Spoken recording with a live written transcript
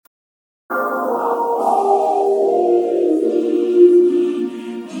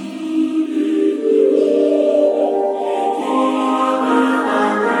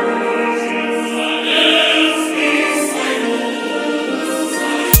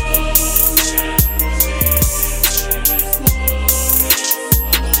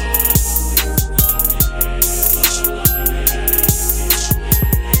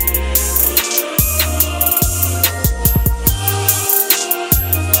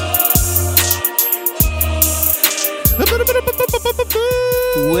Welcome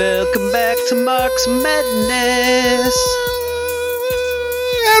back to Mark's Madness.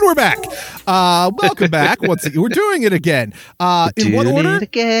 And we're back. Welcome back. We're doing it again. In what order?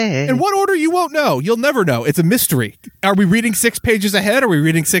 In what order, you won't know. You'll never know. It's a mystery. Are we reading 6 pages ahead? Or are we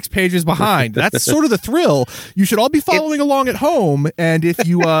reading 6 pages behind? That's sort of the thrill. You should all be following along at home. And if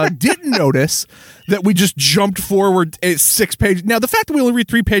you didn't notice that we just jumped forward 6 pages. Now, the fact that we only read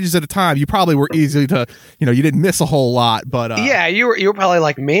 3 pages at a time, you probably were easy to, you didn't miss a whole lot. But yeah, you were probably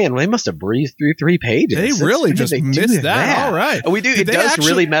like, man, they must have breezed through 3 pages. They really just missed that. All right. We do. It does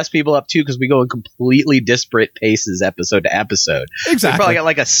really mess people up, too, because we go in completely disparate paces episode to episode. Exactly. We probably got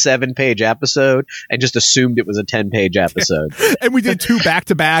like a 7-page episode and just assumed it was a 10-page episode. And we did 2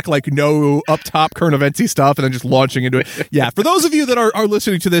 back-to-back, like no up-top current eventsy stuff, and then just launching into it. Yeah, for those of you that are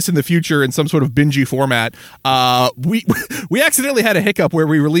listening to this in the future in some sort of bingey format, we accidentally had a hiccup where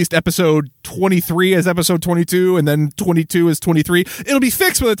we released episode 23 as episode 22, and then 22 as 23. It'll be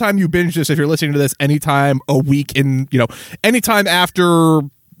fixed by the time you binge this if you're listening to this anytime a week anytime after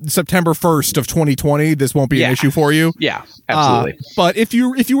September 1st of 2020, this won't be an issue for you. Yeah, absolutely. But if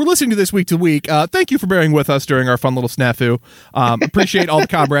you were listening to this week to week, thank you for bearing with us during our fun little snafu. Appreciate all the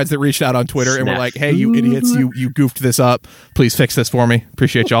comrades that reached out on Twitter and were like, hey, you idiots, you goofed this up. Please fix this for me.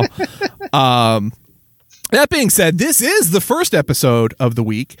 Appreciate y'all. That being said, this is the first episode of the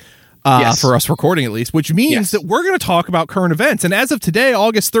week. For us recording at least, which means that we're going to talk about current events. And as of today,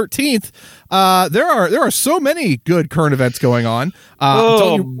 August 13th, there are so many good current events going on.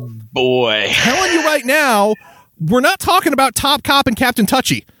 Boy. Telling you right now, we're not talking about Top Cop and Captain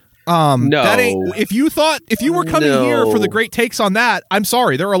Touchy. No. That ain't, if you were coming here for the great takes on that, I'm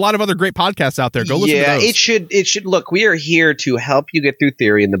sorry. There are a lot of other great podcasts out there. Go listen to those. It should look, we are here to help you get through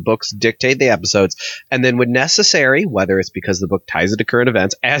theory, and the books dictate the episodes. And then when necessary, whether it's because the book ties it to current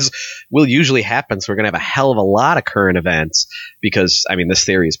events, as will usually happen, so we're going to have a hell of a lot of current events because, this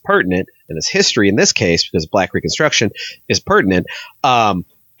theory is pertinent, and this history in this case, because Black Reconstruction is pertinent. And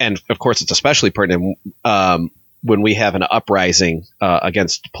of course, it's especially pertinent when we have an uprising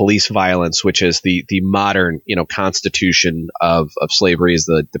against police violence, which is the modern, constitution of slavery, is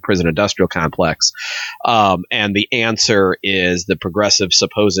the prison industrial complex. And the answer is the progressive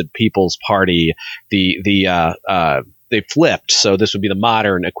supposed People's Party. They flipped. So this would be the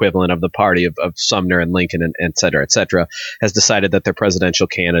modern equivalent of the party of Sumner and Lincoln and et cetera, has decided that their presidential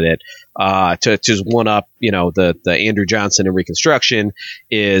candidate, to just one up, the Andrew Johnson in Reconstruction,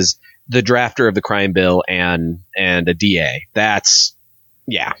 is the drafter of the crime bill and a DA.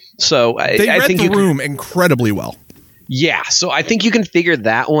 So I think the room incredibly well. Yeah. So I think you can figure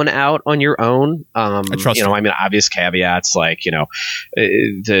that one out on your own. I trust you. Obvious caveats like,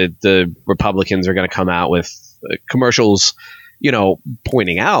 the Republicans are going to come out with commercials,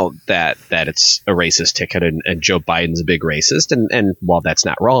 pointing out that it's a racist ticket and Joe Biden's a big racist. And while that's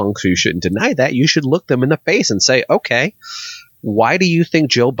not wrong, so you shouldn't deny that, you should look them in the face and say, okay, why do you think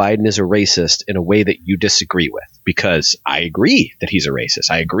Joe Biden is a racist in a way that you disagree with? Because I agree that he's a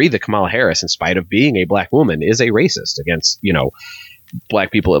racist. I agree that Kamala Harris, in spite of being a black woman, is a racist against,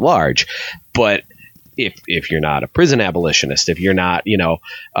 black people at large. But if you're not a prison abolitionist, if you're not,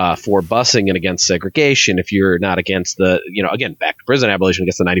 for busing and against segregation, if you're not against the, again, back to prison abolition,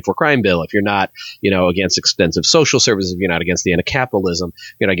 against the 94 crime bill, if you're not, against extensive social services, if you're not against the end of capitalism,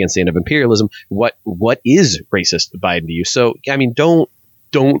 if you're not against the end of imperialism, what is racist Biden to you? So,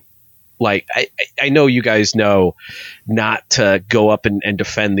 don't like, I know you guys know not to go up and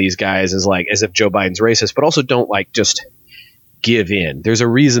defend these guys as if Joe Biden's racist, but also don't just give in. There's a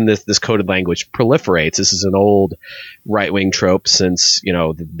reason this coded language proliferates. This is an old right-wing trope since,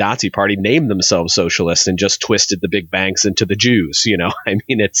 the Nazi party named themselves socialists and just twisted the big banks into the Jews.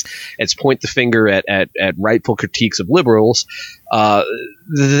 It's point the finger at rightful critiques of liberals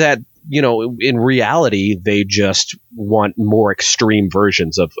that, in reality, they just want more extreme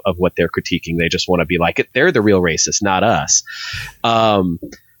versions of what they're critiquing. They just want to be like, they're the real racists, not us.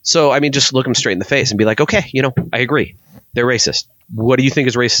 So, just look them straight in the face and be like, okay, I agree. They're racist. What do you think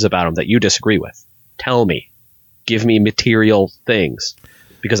is racist about them that you disagree with? Tell me. Give me material things.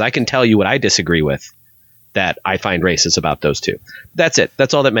 Because I can tell you what I disagree with that I find racist about those two. That's it.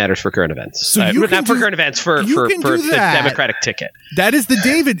 That's all that matters for current events. So not for current events, for the Democratic ticket. That is the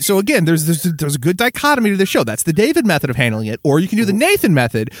David. So again, there's a good dichotomy to the show. That's the David method of handling it. Or you can do the Nathan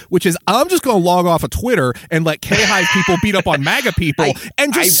method, which is I'm just going to log off of Twitter and let K-Hive people beat up on MAGA people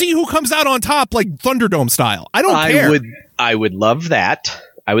and just see who comes out on top like Thunderdome style. I don't care. I would love that.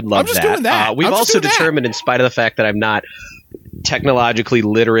 I'm just doing that. We've also determined, in spite of the fact that I'm not technologically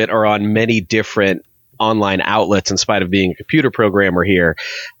literate or on many different online outlets, in spite of being a computer programmer here,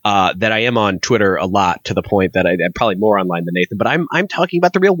 that I am on Twitter a lot, to the point that I'm probably more online than Nathan. But I'm talking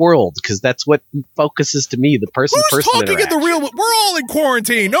about the real world, because that's what focuses to me, the person. Who's talking in the real world? We're all in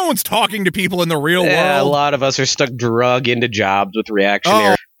quarantine. No one's talking to people in the real world. A lot of us are stuck drug into jobs with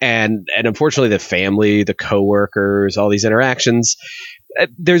reactionary, and unfortunately, the family, the coworkers, all these interactions.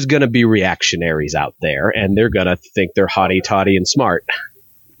 There's going to be reactionaries out there, and they're going to think they're hotty toddy and smart.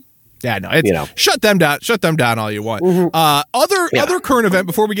 Yeah, no, it's, shut them down all you want. Mm-hmm. Other current event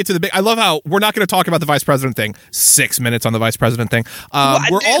before we get to the big. I love how we're not going to talk about the vice president thing. 6 minutes on the vice president thing.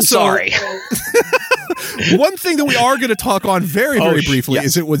 We're also sorry. One thing that we are going to talk on very briefly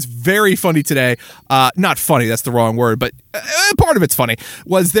is it was very funny today. Not funny, that's the wrong word, but part of it's funny.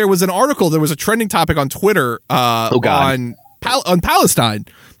 There was an article, there was a trending topic on Twitter on Palestine.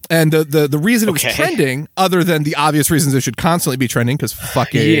 And the reason it was trending, other than the obvious reasons it should constantly be trending, because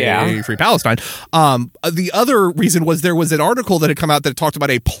fucking free Palestine, the other reason was there was an article that had come out that talked about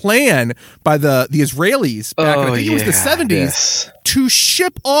a plan by the Israelis back in, I think it was the 70s, to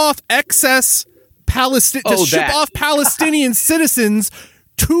ship off excess Palestinian citizens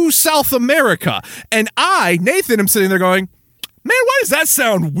to South America. And Nathan, I'm sitting there going, man, why does that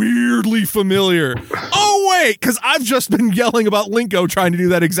sound weirdly familiar? Oh, wait, because I've just been yelling about Linko trying to do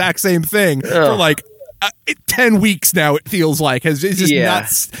that exact same thing for like 10 weeks now, it feels like. It's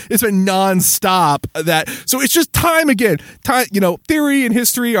been nonstop. So it's just time again. Theory and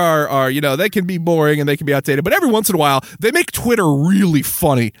history are they can be boring and they can be outdated, but every once in a while, they make Twitter really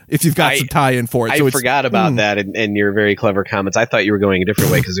funny if you've got some tie-in for it. I forgot about that in your very clever comments. I thought you were going a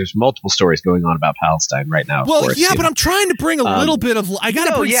different way, because there's multiple stories going on about Palestine right now. Well, course, but I'm trying to bring a little bit of. I got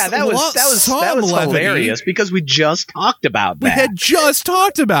to bring. Yeah, that was hilarious, because we just talked about that. We had just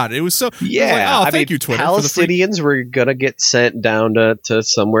talked about it. It was so. Yeah, thank you, Twitter. Palestinians were gonna get sent down to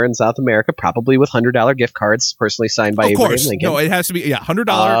somewhere in South America, probably with $100 gift cards, personally signed by Abraham Lincoln. No, it has to be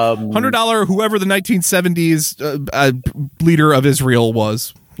 $100. Whoever the 1970s leader of Israel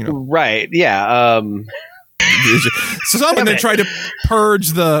was. Right? Yeah. So someone then tried to purge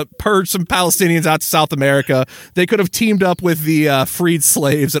some Palestinians out to South America. They could have teamed up with the freed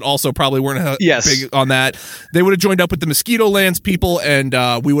slaves that also probably weren't big on that. They would have joined up with the Mosquito Lands people, and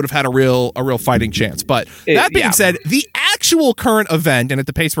we would have had a real fighting chance. But that being said, the actual current event, and at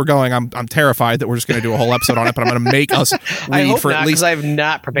the pace we're going, I'm terrified that we're just going to do a whole episode on it. But I'm going to make us read for at least. I have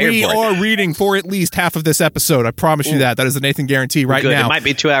not prepared. We are reading for at least half of this episode. I promise you that. That is the Nathan guarantee right now. It might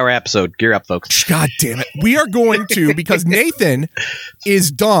be a 2-hour episode. Gear up, folks. God damn it. We are going to, because Nathan is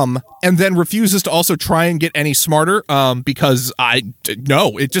dumb and then refuses to also try and get any smarter, because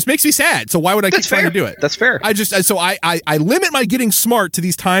it just makes me sad. So why would I keep trying to do it? That's fair. I limit my getting smart to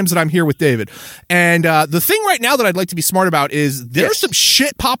these times that I'm here with David. And the thing right now that I'd like to be smart about is there's some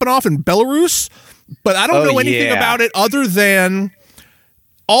shit popping off in Belarus, but I don't know anything about it other than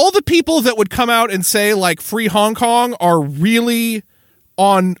all the people that would come out and say like free Hong Kong are really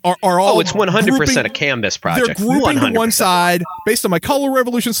are all it's 100% a canvas project. They're grouping 100%. To one side based on my color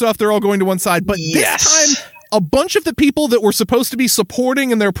revolution stuff. They're all going to one side, but this time a bunch of the people that were supposed to be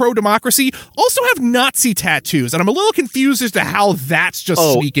supporting and they're pro-democracy also have Nazi tattoos, and I'm a little confused as to how that's just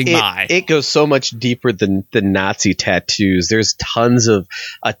sneaking by. It goes so much deeper than the Nazi tattoos. There's tons of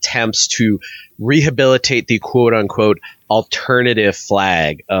attempts to rehabilitate the quote-unquote alternative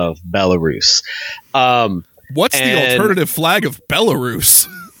flag of Belarus. What's the alternative flag of Belarus?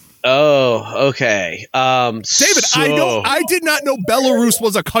 Oh, okay. David, I did not know Belarus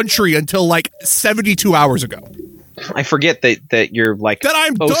was a country until like 72 hours ago. I forget that you're like that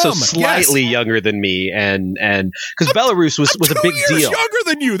I'm dumb. So slightly younger than me, and because Belarus was a big deal. Younger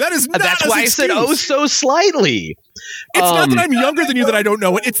than you. That is not that's why excuse. I said so slightly. It's not that I'm younger than you that I don't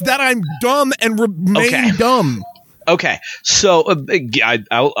know it. It's that I'm dumb and remain dumb. Okay, so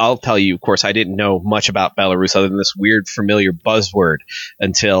I'll tell you, of course, I didn't know much about Belarus other than this weird familiar buzzword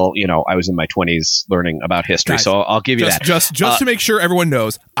until, I was in my 20s learning about history. Guys, so I'll give you that. Just to make sure everyone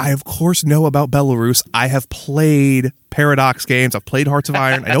knows, I, of course, know about Belarus. I have played Paradox games. I've played Hearts of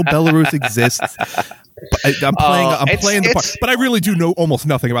Iron. I know Belarus exists. I'm playing the part, but I really do know almost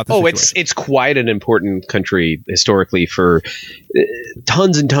nothing about this. It's quite an important country historically for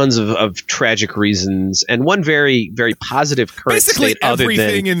tons and tons of tragic reasons, and one very, very positive current basically state.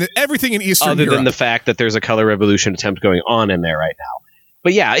 Everything in Eastern Europe, other than the fact that there's a color revolution attempt going on in there right now.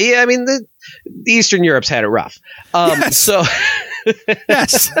 But I mean, the Eastern Europe's had it rough. Yes. So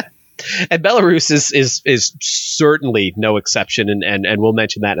yes. And Belarus is certainly no exception, and we'll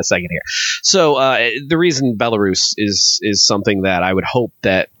mention that in a second here. So the reason Belarus is something that I would hope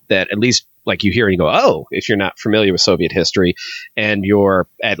that at least like you hear and you go, oh, if you're not familiar with Soviet history and you're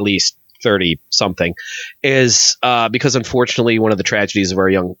at least 30 something, is because unfortunately one of the tragedies of our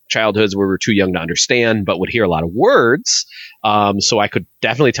young childhoods, where we were too young to understand, but would hear a lot of words. So I could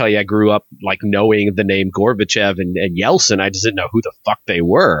definitely tell you I grew up like knowing the name Gorbachev and Yeltsin. I just didn't know who the fuck they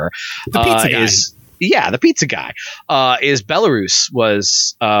were. The pizza guy. The pizza guy. Is Belarus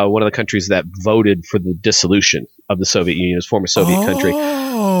was one of the countries that voted for the dissolution of the Soviet Union, as former Soviet country.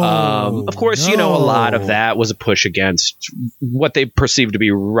 Of course, a lot of that was a push against what they perceived to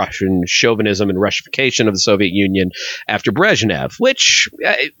be Russian chauvinism and Russification of the Soviet Union after Brezhnev, which,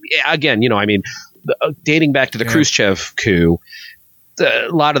 again, dating back to the Khrushchev coup, a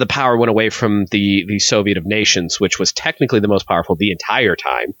lot of the power went away from the Soviet of Nations, which was technically the most powerful the entire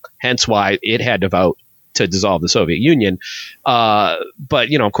time, hence why it had to vote to dissolve the Soviet Union. But,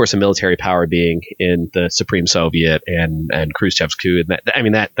 of course, the military power being in the Supreme Soviet and Khrushchev's coup,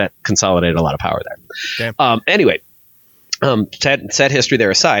 and that consolidated a lot of power there. Anyway, sad history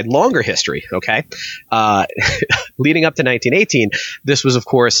there aside, longer history, okay? Leading up to 1918, this was, of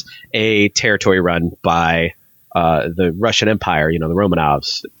course, a territory run by the Russian Empire, the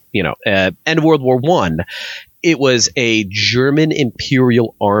Romanovs, end of World War I. It was a German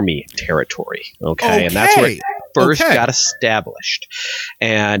Imperial Army territory. Okay. And that's where it first got established.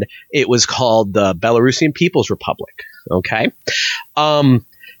 And it was called the Belarusian People's Republic. Okay.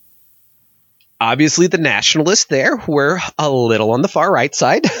 Obviously, the nationalists there were a little on the far right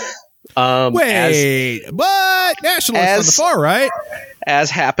side. What? Nationalists on the far right?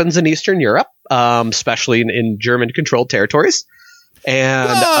 As happens in Eastern Europe, especially in German-controlled territories. And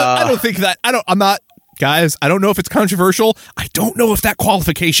I don't think that. Guys, I don't know if it's controversial. I don't know if that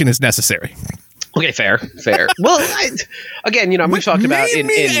qualification is necessary. Okay, fair. Well, again, we've talked about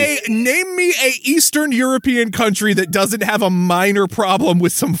name me a Eastern European country that doesn't have a minor problem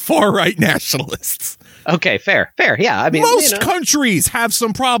with some far right nationalists. Okay, fair. Yeah, most countries have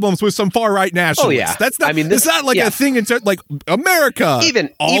some problems with some far right nationalists. Oh yeah, that's not. It's not like a thing in like America. Even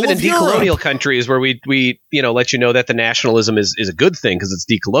in decolonial countries where we let you know that the nationalism is a good thing because it's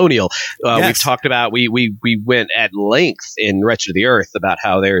decolonial. We've talked about we went at length in Wretched of the Earth about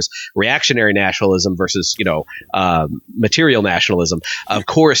how there's reactionary nationalism versus material nationalism. Of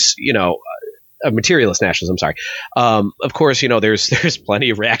course, materialist nationalism. Sorry. Of course, there's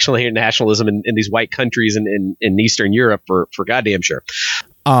plenty of reactionary nationalism in these white countries in Eastern Europe for goddamn sure.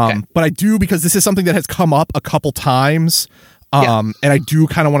 But I do, because this is something that has come up a couple times, and I do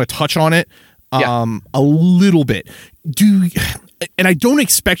kind of want to touch on it a little bit. And I don't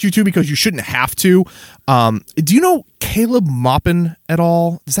expect you to, because you shouldn't have to. Do you know Caleb Maupin at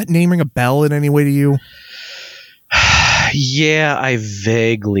all? Does that name ring a bell in any way to you? Yeah, I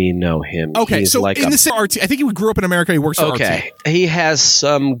vaguely know him. Okay, he's so like in the RT, I think he grew up in America. He works for RT. He has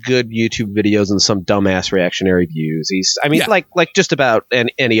some good YouTube videos and some dumbass reactionary views. Like just about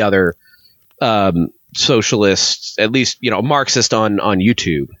any other socialist, at least Marxist on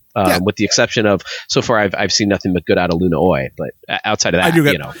YouTube. With the exception of, so far I've seen nothing but good out of Luna Oy, but outside of that,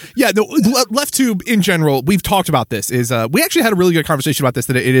 the left tube in general, we've talked about this. We actually had a really good conversation about this,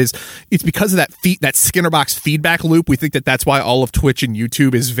 that it's because of that Skinnerbox feedback loop. We think that's why all of Twitch and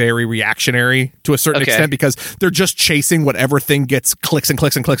YouTube is very reactionary to a certain extent, because they're just chasing whatever thing gets clicks and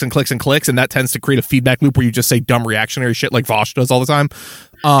clicks and clicks and clicks and clicks, and that tends to create a feedback loop where you just say dumb reactionary shit like Vosh does all the time.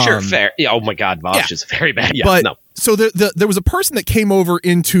 Sure, fair. Yeah. Oh my God, Vosh is very bad. Yeah, but, no. So there was a person that came over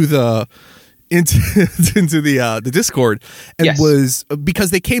into the Discord, and was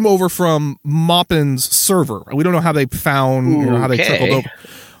because they came over from Maupin's server. We don't know how they found how they trickled over.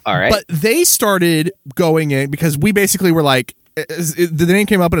 All right, but they started going in because we basically were like, the name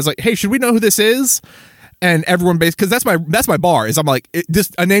came up and it's like, hey, should we know who this is? And everyone because that's my bar. Is I'm like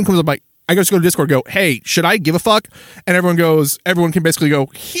a name comes up, I'm like, I just go to Discord and go, hey, should I give a fuck? And everyone can basically go,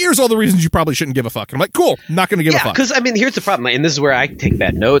 here's all the reasons you probably shouldn't give a fuck. And I'm like, cool, not going to give a fuck. Because, here's the problem, and this is where I take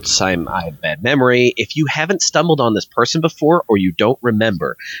bad notes. I have bad memory. If you haven't stumbled on this person before, or you don't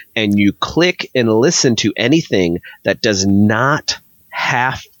remember, and you click and listen to anything that does not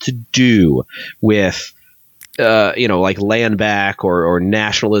have to do with like land back or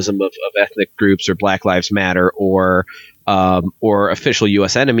nationalism of ethnic groups or Black Lives Matter or official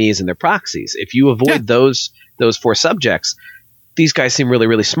U.S. enemies and their proxies. If you avoid those four subjects, these guys seem really,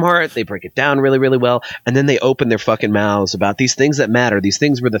 really smart. They break it down really, really well. And then they open their fucking mouths about these things that matter, these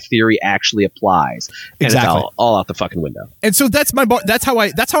things where the theory actually applies. And exactly. It's all out the fucking window. And so that's my bar. That's how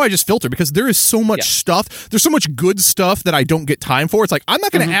I just filter, because there is so much stuff. There's so much good stuff that I don't get time for. It's like, I'm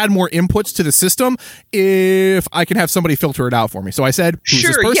not going to add more inputs to the system if I can have somebody filter it out for me. So I said, who's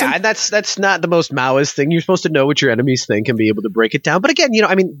this person? Yeah, and that's not the most Maoist thing. You're supposed to know what your enemies think and be able to break it down. But again,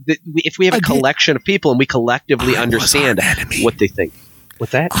 if we have a collection of people and we collectively understand what they think.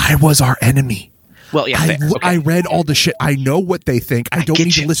 What's that? I was our enemy. Well, yeah, I read all the shit. I know what they think. I don't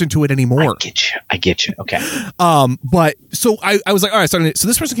need to listen to it anymore. I get you. Okay. But so I was like, all right, so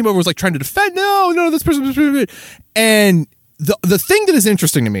this person came over, was like trying to defend. No, this person. And the thing that is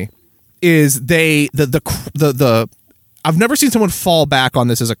interesting to me is the I've never seen someone fall back on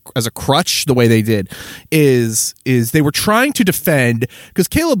this as a crutch the way they did. Is they were trying to defend, because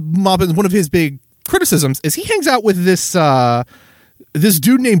Caleb Maupin, one of his big criticisms is he hangs out with this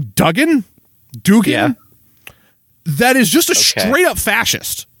dude named Dugan. Yeah. That is just a straight up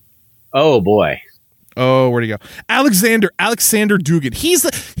fascist. Oh boy. Oh, where'd he go? Alexander Dugin. He's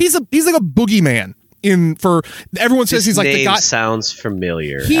like a boogeyman for everyone says he's like the guy. Sounds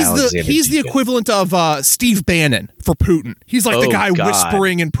familiar. He's the equivalent of Steve Bannon for Putin. He's like the guy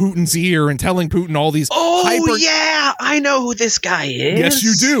whispering in Putin's ear and telling Putin all these. Oh yeah, I know who this guy is.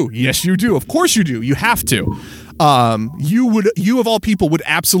 Yes, you do. Of course you do. You have to. You of all people would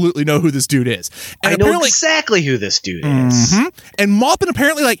absolutely know who this dude is. And I know exactly who this dude is. Mm-hmm. And Maupin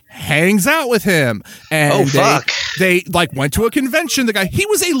apparently like hangs out with him. And they like went to a convention. The guy, he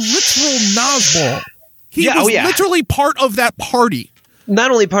was a literal Nazbol. He was literally part of that party.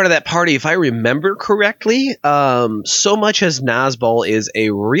 Not only part of that party, if I remember correctly, so much as Nazbol is a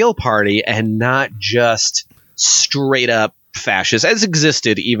real party and not just straight up fascist, as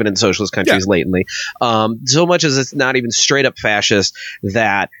existed even in socialist countries lately. So much as it's not even straight up fascist,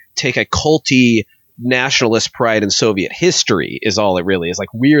 that take a culty nationalist pride in Soviet history is all it really is.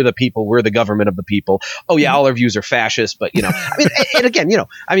 Like, we're the people, we're the government of the people. Oh yeah, all our views are fascist, but I mean, and again,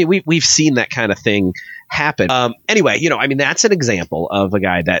 we've seen that kind of thing happen. Anyway, that's an example of a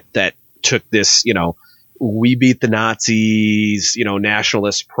guy that took this, we beat the Nazis,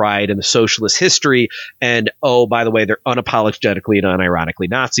 nationalist pride in the socialist history. And, oh, by the way, they're unapologetically and unironically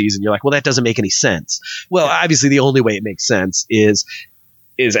Nazis. And you're like, well, that doesn't make any sense. Well, obviously the only way it makes sense is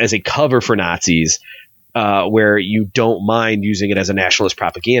as a cover for Nazis, where you don't mind using it as a nationalist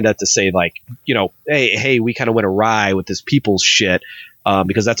propaganda to say like, hey, we kind of went awry with this people's shit,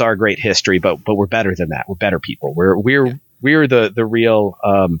 because that's our great history, but we're better than that. We're better people. We're the real,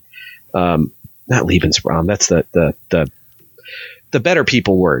 not Lebensraum. That's the better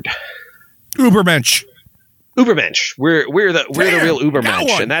people word. Ubermensch. We're the real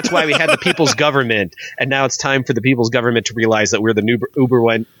Ubermensch, and that's why we had the people's government. And now it's time for the people's government to realize that we're the new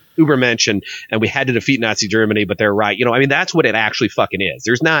Ubermensch, and we had to defeat Nazi Germany. But they're right. That's what it actually fucking is.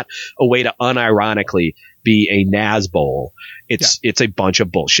 There's not a way to unironically be a Nazbol. It's a bunch of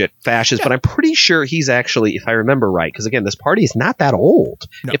bullshit fascists. But I'm pretty sure he's actually, if I remember right, because again, this party is not that old.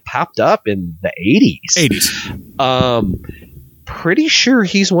 No. It popped up in the 80s. Pretty sure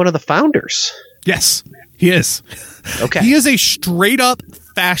he's one of the founders. Yes, he is. Okay. He is a straight up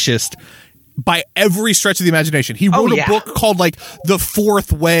fascist by every stretch of the imagination. He wrote a book called like The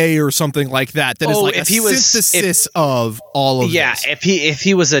Fourth Way or something like that. That is like a synthesis of all of this. If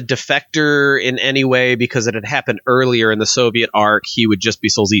he was a defector in any way because it had happened earlier in the Soviet arc, he would just be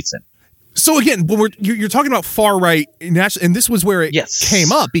Solzhenitsyn. So again, when you're talking about far right, and this was where it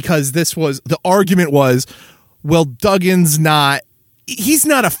came up, because the argument was, well, Duggan's not. He's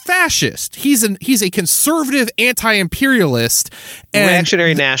not a fascist. He's a conservative anti-imperialist. And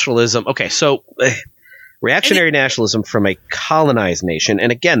reactionary nationalism. Okay, so reactionary nationalism from a colonized nation,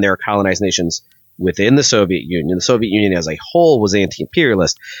 and again, there are colonized nations within the Soviet Union. The Soviet Union as a whole was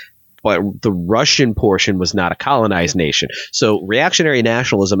anti-imperialist, but the Russian portion was not a colonized nation. So reactionary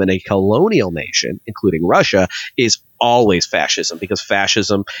nationalism in a colonial nation, including Russia, is always fascism, because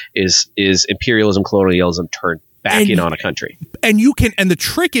fascism is imperialism, colonialism turned back in on a country. And the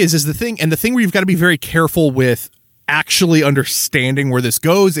trick is the thing where you've got to be very careful with actually understanding where this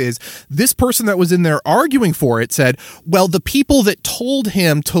goes is this person that was in there arguing for it said, well, the people that told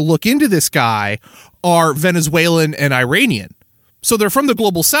him to look into this guy are Venezuelan and Iranian. So they're from the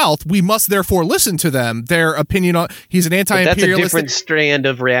global south. We must therefore listen to them. Their opinion on he's an anti-imperialist. But that's a different strand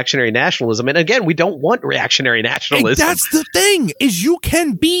of reactionary nationalism. And again, we don't want reactionary nationalism. And that's the thing, is you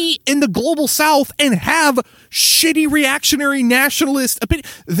can be in the global south and have shitty reactionary nationalist opinion.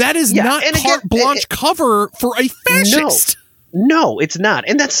 That is not carte blanche cover for a fascist. No, it's not.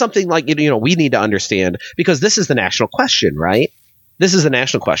 And that's something like, we need to understand, because this is the national question, right? This is a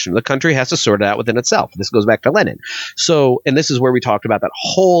national question. The country has to sort it out within itself. This goes back to Lenin. So, and this is where we talked about that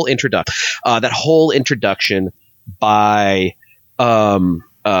whole introduction by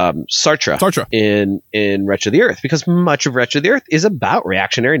Sartre in Wretch of the Earth, because much of Wretch of the Earth is about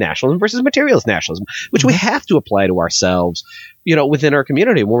reactionary nationalism versus materialist nationalism, which we have to apply to ourselves, within our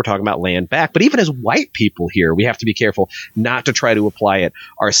community when we're talking about land back. But even as white people here, we have to be careful not to try to apply it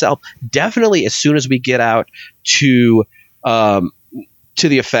ourselves. Definitely as soon as we get out to to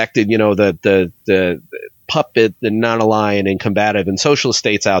the effect that, the puppet, the non-aligned and combative and socialist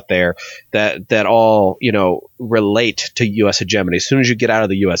states out there that all, relate to U.S. hegemony. As soon as you get out of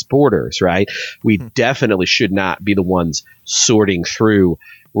the U.S. borders, right, we definitely should not be the ones sorting through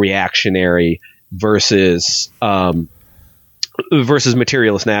reactionary versus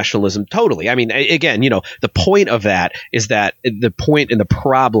materialist nationalism. Totally. I mean, again, the point of that is that the point and the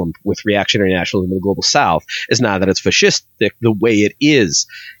problem with reactionary nationalism in the global South is not that it's fascistic the way it is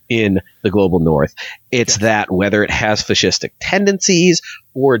in the global North. It's that whether it has fascistic tendencies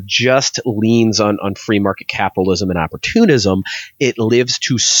or just leans on free market capitalism and opportunism, it lives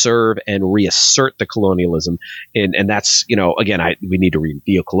to serve and reassert the colonialism. And that's, again, we need to read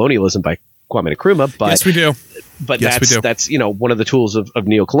Neocolonialism by Kwame Nkrumah, but yes, we do. But that's one of the tools of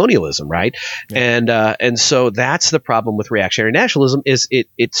neocolonialism, right? Yeah. And so that's the problem with reactionary nationalism is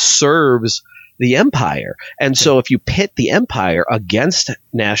it serves the empire. And so if you pit the empire against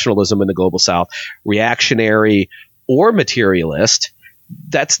nationalism in the global South, reactionary or materialist,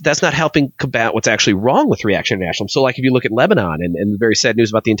 that's not helping combat what's actually wrong with reactionary nationalism. So like if you look at Lebanon and the very sad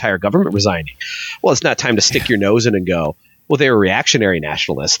news about the entire government resigning, well, it's not time to stick your nose in and go, well, they were reactionary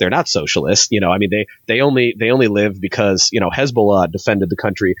nationalists. They're not socialists. I mean, they only live because, Hezbollah defended the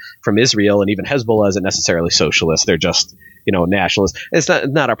country from Israel, and even Hezbollah isn't necessarily socialist. They're just, nationalists. It's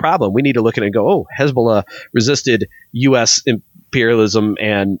not a problem. We need to look at it and go, oh, Hezbollah resisted U.S. imperialism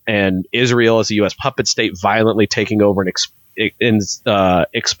and Israel as a U.S. puppet state violently taking over an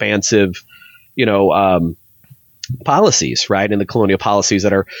expansive, policies, right? And the colonial policies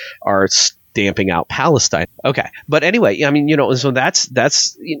that are stamping out Palestine. Okay. But anyway, I mean, so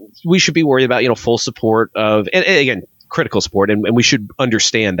that's we should be worried about, full support of, and again, critical support, and we should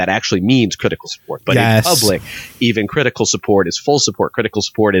understand that actually means critical support. But in public, even critical support is full support. Critical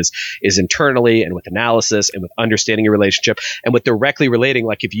support is internally and with analysis and with understanding your relationship and with directly relating.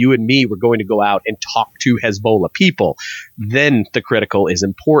 Like if you and me were going to go out and talk to Hezbollah people, then the critical is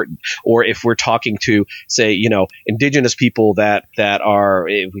important. Or if we're talking to, say, indigenous people that are,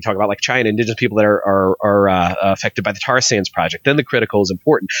 if we talk about like China, indigenous people that are affected by the tar sands project, then the critical is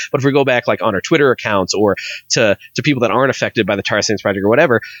important. But if we go back like on our Twitter accounts or to people that aren't affected by the tar sands project or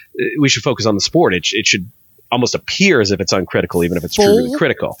whatever, we should focus on the sport. It should almost appear as if it's uncritical, even if it's truly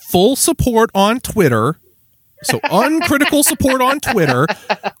critical. Full support on Twitter. So uncritical support on Twitter,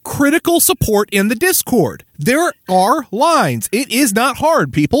 critical support in the Discord. There are lines. It is not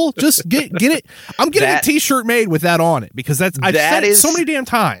hard, people. Just get it. I'm getting a t-shirt made with that on it because I've said it so many damn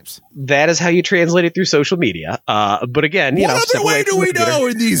times. That is how you translate it through social media. But again, what other way do we know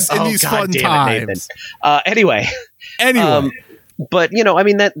in these fun times? Anyway. But I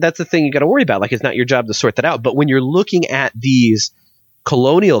mean that's the thing you got to worry about. Like it's not your job to sort that out. But when you're looking at these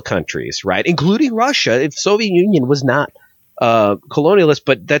colonial countries, right, including Russia, if Soviet Union was not colonialist,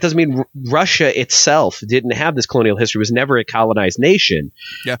 but that doesn't mean Russia itself didn't have this colonial history, was never a colonized nation.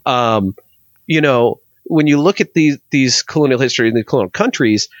 Yeah. When you look at these colonial history in the colonial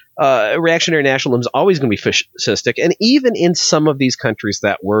countries, reactionary nationalism is always going to be fascistic. And even in some of these countries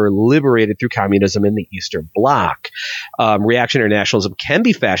that were liberated through communism in the Eastern Bloc, reactionary nationalism can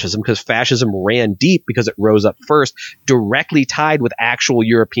be fascism because fascism ran deep because it rose up first, directly tied with actual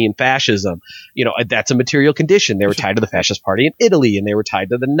European fascism. That's a material condition. They were tied to the Fascist Party in Italy, and they were tied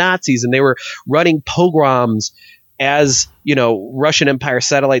to the Nazis, and they were running pogroms as, Russian Empire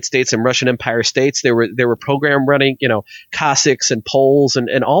satellite states and Russian Empire states. They were program running, Cossacks and Poles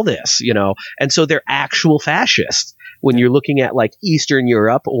and all this, and so they're actual fascists when you're looking at like Eastern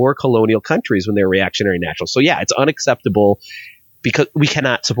Europe or colonial countries when they're reactionary nationalists. So yeah, it's unacceptable because we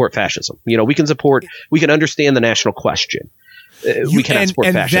cannot support fascism. We can understand the national question. We cannot support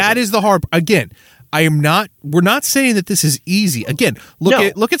fascism. And that is the hard, again, we're not saying that this is easy. Again,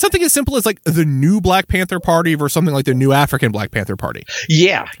 look at something as simple as like the new Black Panther Party versus something like the new African Black Panther Party.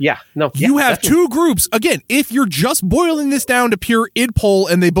 Yeah. You have two groups. Again, if you're just boiling this down to pure id poll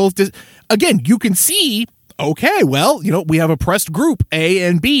and they both again, you can see, okay, well, we have oppressed group A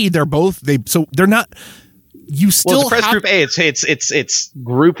and B. They're not. You still oppressed group A. It's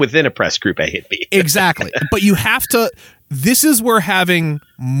group within oppressed group A and B. Exactly, but you have to. This is where having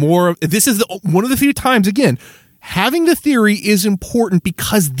more. This is one of the few times, again, having the theory is important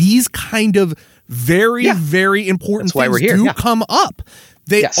because these kind of very, very important things come up.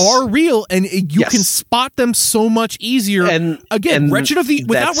 They are real, and you can spot them so much easier. And again, Wretched of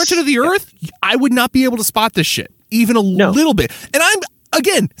the Earth, I would not be able to spot this shit even a little bit. And I'm,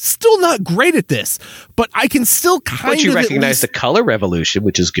 again, still not great at this, but I can still kind of. But you recognize the color revolution,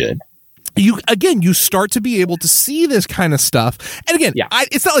 which is good. you start to be able to see this kind of stuff. And again,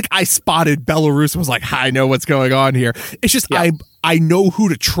 it's not like I spotted Belarus and was like, I know what's going on here. It's just I know who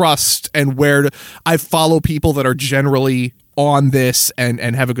to trust and where to. I follow people that are generally on this and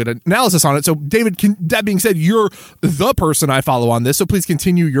have a good analysis on it. So, David, that being said, you're the person I follow on this, so please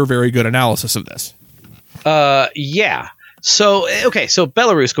continue your very good analysis of this. Yeah. So, okay, so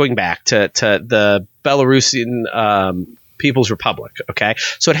Belarus, going back to the Belarusian People's Republic, okay?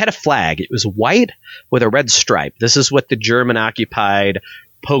 So it had a flag. It was white with a red stripe. This is what the German-occupied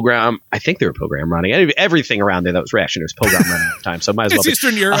pogrom, I think they were pogrom running. Everything around there that was reactionary was pogrom running at the time, so might as well It's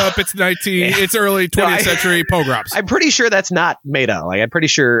Eastern Europe, it's early 20th century pogroms. I'm pretty sure that's not made up. Like, I'm pretty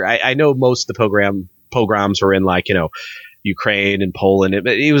sure, I know most of the pogroms were in, like, you know, Ukraine and Poland.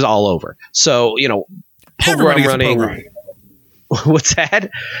 It was all over. So, you know, pogrom running. What's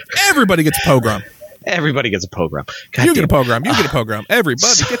that? Everybody gets a pogrom. Everybody gets a pogrom. You get a pogrom. You get a pogrom.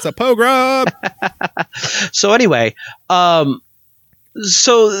 Everybody gets a pogrom. So anyway, so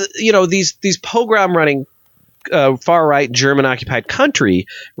you know these pogrom running far right German occupied country,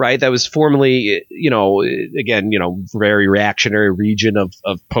 right? That was formerly, you know, again, you know, very reactionary region of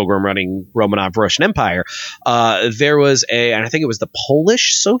pogrom running Romanov Russian Empire. There was and I think it was the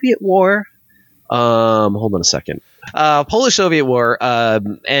Polish Soviet War. Hold on a second. Polish-Soviet War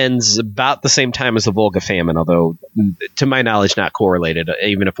ends about the same time as the Volga famine, although to my knowledge not correlated,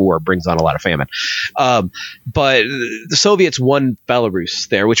 even if war brings on a lot of famine. But the Soviets won Belarus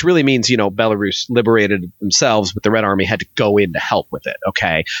there, which really means, you know, Belarus liberated themselves, but the Red Army had to go in to help with it,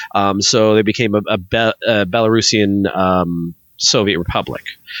 okay? So they became a Belarusian Soviet Republic,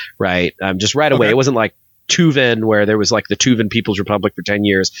 right? Just right away. Okay. It wasn't like Tuvan, where there was like the Tuvan People's Republic for 10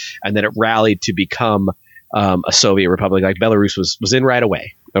 years, and then it rallied to become a Soviet republic. Like Belarus was in right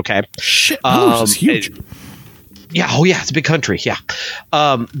away. Okay. Shit, Belarus is huge. It's a big country. Yeah.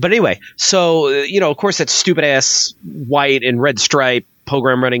 But anyway, so, you know, of course, that stupid ass white and red stripe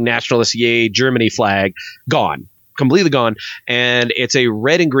pogrom running nationalist yay Germany flag gone. Completely gone. And it's a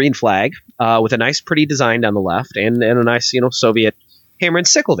red and green flag with a nice, pretty design down the left and a nice, you know, Soviet hammer and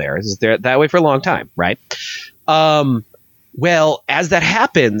sickle there. It's there that way for a long time, right? Well, as that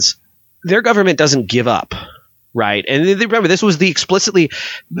happens, their government doesn't give up, right? And remember, this was the explicitly,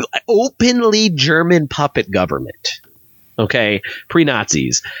 openly German puppet government, okay,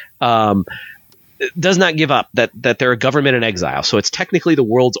 pre-Nazis, does not give up, that they're a government in exile. So it's technically the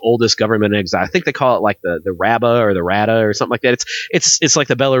world's oldest government in exile. I think they call it like the Raba or the Rada or something like that. It's like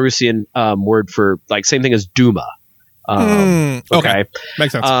the Belarusian word for, like, same thing as Duma. Okay.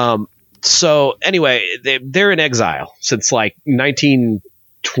 Makes sense. So anyway, they're in exile since like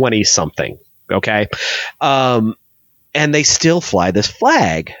 1920 something. Okay. And they still fly this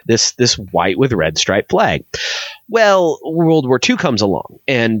flag, this white with red striped flag. Well, World War II comes along,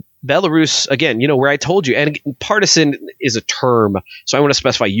 and Belarus, again, you know, where I told you, and partisan is a term, so I want to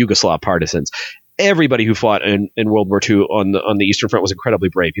specify Yugoslav partisans. Everybody who fought in World War II on the Eastern Front was incredibly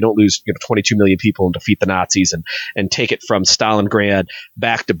brave. You don't lose 22 million people and defeat the Nazis and take it from Stalingrad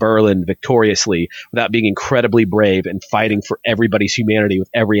back to Berlin victoriously without being incredibly brave and fighting for everybody's humanity with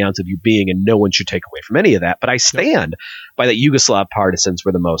every ounce of you being, and no one should take away from any of that. But I stand by that Yugoslav partisans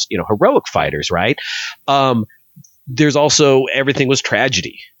were the most, you know, heroic fighters, right? There's also, everything was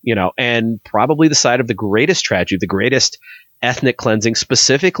tragedy, you know, and probably the side of the greatest tragedy, the greatest ethnic cleansing,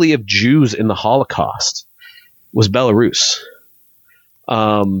 specifically of Jews in the Holocaust, was Belarus.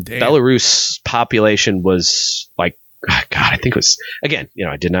 Belarus population was like, God, I think it was, again, you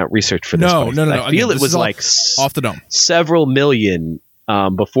know, I did not research for this. No. I feel again, it was like off the dome, several million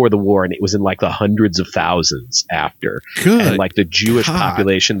before the war, and it was in like the hundreds of thousands after. Good and like the Jewish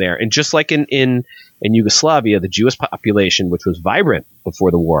population there, and just like in Yugoslavia, the Jewish population, which was vibrant before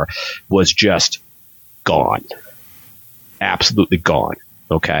the war, was just gone. Absolutely gone.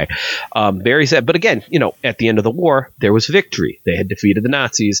 Okay. Very sad. But again, you know, at the end of the war, there was victory. They had defeated the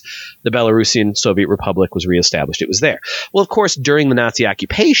Nazis. The Belarusian Soviet Republic was reestablished. It was there. Well, of course, during the Nazi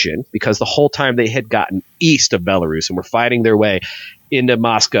occupation, because the whole time they had gotten east of Belarus and were fighting their way into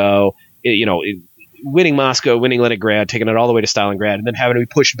Moscow, you know, winning Moscow, winning Leningrad, taking it all the way to Stalingrad, and then having to be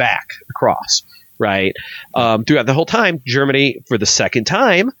pushed back across, right? Throughout the whole time, Germany, for the second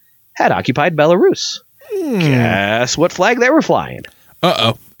time, had occupied Belarus. Guess what flag they were flying?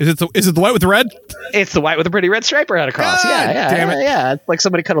 Uh-oh. Is it the white with the red? It's the white with a pretty red stripe right across. Damn it. Yeah. It's like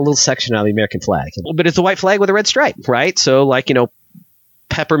somebody cut a little section out of the American flag. But it's the white flag with a red stripe, right? So, like, you know,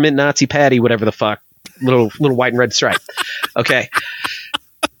 peppermint Nazi patty, whatever the fuck, little white and red stripe. Okay.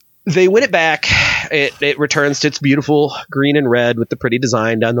 They win it back. It returns to its beautiful green and red with the pretty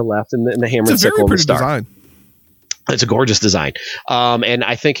design down the left and the hammer and sickle on the star. Design. It's a gorgeous design. And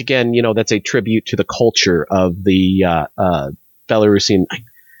I think, again, that's a tribute to the culture of the Belarusian.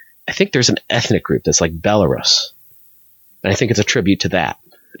 I think there's an ethnic group that's like Belarus. And I think it's a tribute to that.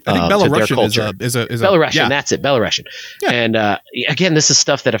 I think Belarusian is a Belarusian. yeah. That's it, Belarusian. Yeah. And again, this is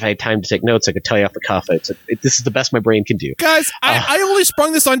stuff that if I had time to take notes, I could tell you off the cuff. This is the best my brain can do. Guys, I only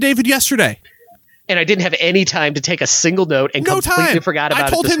sprung this on David yesterday. And I didn't have any time to take a single note and completely forgot about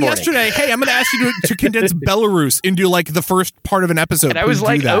it this morning. I told him yesterday, hey, I'm going to ask you to condense Belarus into like the first part of an episode. And I was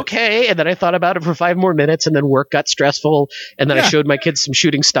like, okay. And then I thought about it for 5 more minutes, and then work got stressful. And then I showed my kids some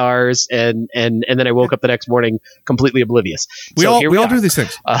shooting stars, and then I woke up the next morning completely oblivious. We all do these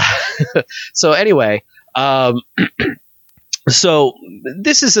things. So anyway, so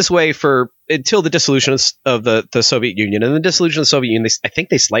this is this way for until the dissolution of the Soviet Union. And the dissolution of the Soviet Union, I think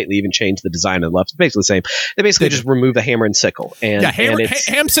they slightly even changed the design of the left. It's basically the same. They basically just remove the hammer and sickle. And,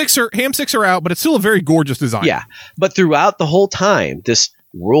 ham six are out, but it's still a very gorgeous design. Yeah, but throughout the whole time, this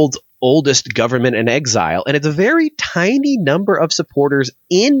world's oldest government in exile, and it's a very tiny number of supporters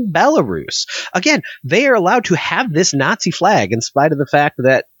in Belarus. Again, they are allowed to have this Nazi flag in spite of the fact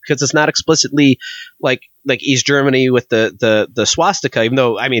that, because it's not explicitly like East Germany with the swastika, even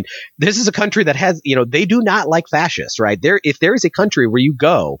though, I mean, this is a country that has, they do not like fascists, right? If there is a country where you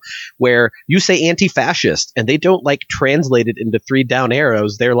go where you say anti-fascist and they don't like translate it into 3 down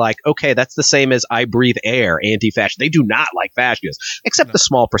arrows, they're like, okay, that's the same as I breathe air, anti-fascist. They do not like fascists, except the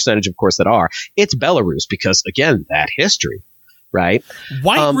small percentage, of course, that are. It's Belarus because, again, that history. Right?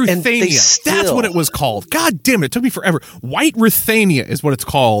 White Ruthenia. That's what it was called. God damn it. It took me forever. White Ruthenia is what it's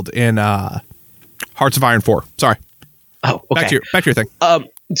called in Hearts of Iron 4. Sorry. Oh, okay. Back to your thing.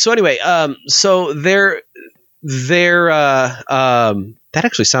 So anyway, so they're that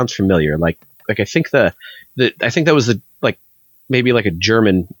actually sounds familiar. Like I think I think that was maybe like a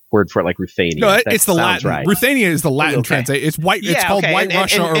German word for it, like Ruthenia. No, it's the Latin. Right. Ruthenia is the Latin translation. It's white. It's called White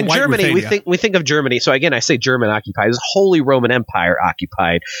Russia or White Germany. Ruthenia. We think of Germany. So again, I say German occupied. It's Holy Roman Empire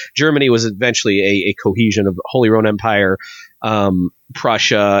occupied. Germany was eventually a cohesion of Holy Roman Empire,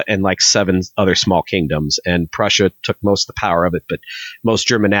 Prussia, and like 7 other small kingdoms. And Prussia took most of the power of it, but most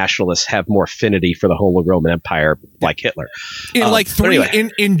German nationalists have more affinity for the Holy Roman Empire, like Hitler.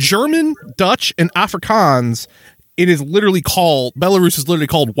 In German, Dutch, and Afrikaans, it is literally called, Belarus is literally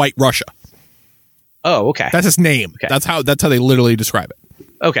called White Russia. Oh, okay. That's its name. Okay. That's how they literally describe it.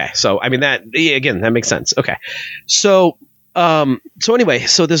 Okay. So, I mean, that makes sense. Okay. So anyway,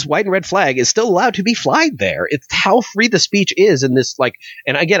 so this white and red flag is still allowed to be flying there. It's how free the speech is in this,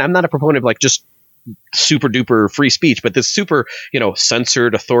 and again, I'm not a proponent of just super duper free speech, but this super,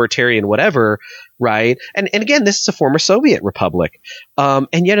 censored, authoritarian, whatever, right? And again, this is a former Soviet republic.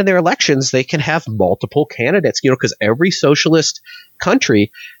 And yet in their elections, they can have multiple candidates, because every socialist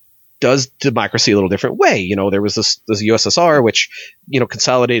country does democracy a little different way. There was this USSR, which,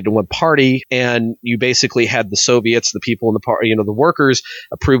 consolidated in one party, and you basically had the Soviets, the people in the party, the workers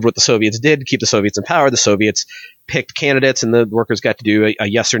approved what the Soviets did to keep the Soviets in power. The Soviets picked candidates, and the workers got to do a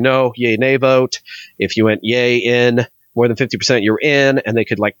yes or no, yay, nay vote. If you went yay in more than 50%, you were in, and they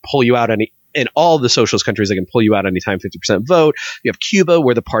could pull you out in all the socialist countries, they can pull you out anytime 50% vote. You have Cuba,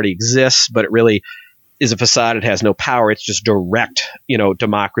 where the party exists, but it really is a facade. It has no power. It's just direct,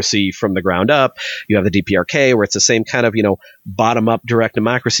 democracy from the ground up. You have the DPRK, where it's the same kind of, bottom up direct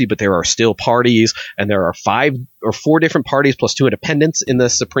democracy, but there are still parties, and there are 5 or 4 different parties plus 2 independents in the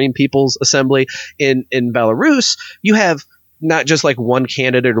Supreme People's Assembly. In Belarus, you have not just one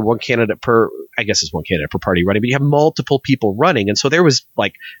candidate or one candidate per, I guess it's one candidate per party running, but you have multiple people running. And so there was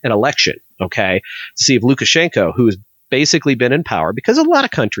an election, okay, to see if Lukashenko, who is basically been in power, because a lot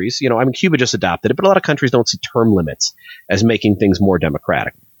of countries, Cuba just adopted it, but a lot of countries don't see term limits as making things more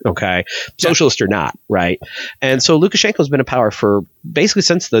democratic. Okay. Socialist or not. Right. And so Lukashenko's been in power for basically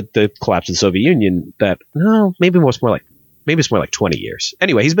since the collapse of the Soviet Union, maybe it's more like 20 years.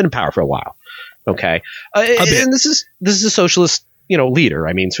 Anyway, he's been in power for a while. Okay. And this is a socialist, leader.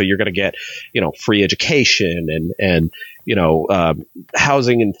 I mean, so you're going to get, free education and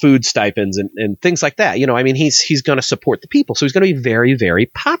housing and food stipends and things like that. He's going to support the people. So he's going to be very, very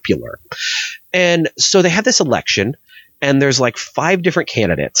popular. And so they had this election, and there's 5 different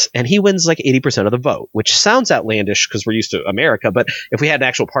candidates, and he wins 80% of the vote, which sounds outlandish because we're used to America. But if we had an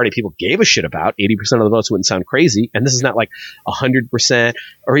actual party people gave a shit about, 80% of the votes wouldn't sound crazy. And this is not 100%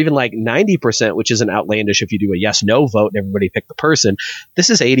 or even 90%, which isn't outlandish if you do a yes, no vote and everybody picked the person. This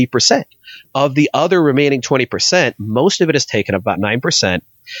is 80%. Of the other remaining 20%, most of it is taken up, about 9%,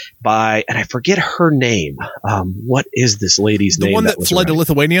 by, and I forget her name. What is this lady's name? The one that fled to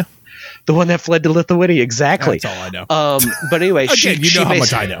Lithuania? The one that fled to Lithuania, exactly. That's all I know. But anyway, again, you know how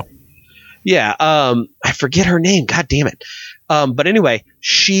much I know. Yeah, I forget her name. God damn it. But anyway,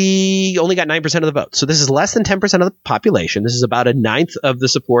 she only got 9% of the vote. So this is less than 10% of the population. This is about a ninth of the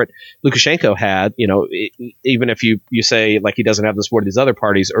support Lukashenko had, even if you say like he doesn't have the support of these other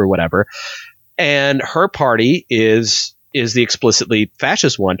parties or whatever. And her party is the explicitly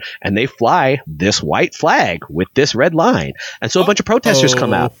fascist one, and they fly this white flag with this red line. And so a bunch of protesters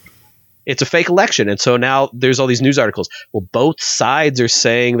come out. It's a fake election. And so now there's all these news articles. Well, both sides are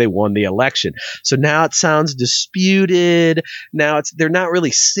saying they won the election. So now it sounds disputed. Now they're not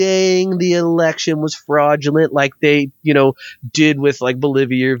really saying the election was fraudulent like they, did with like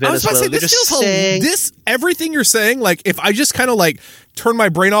Bolivia or Venezuela. I was about to say, this everything you're saying, like if I just kind of like turn my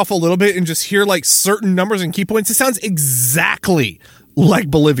brain off a little bit and just hear like certain numbers and key points, it sounds exactly like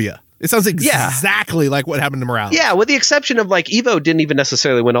Bolivia. It sounds exactly like what happened to Morales. Yeah, with the exception of like Evo didn't even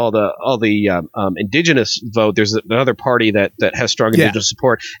necessarily win all the indigenous vote. There's another party that has strong indigenous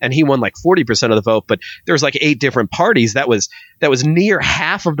support, and he won like 40% of the vote. But there was like 8 different parties. That was near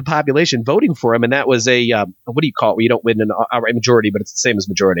half of the population voting for him, and that was a what do you call it? Where you don't win an outright majority, but it's the same as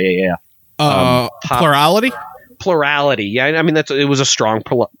majority. Plurality. Plurality. Yeah, I mean it was a strong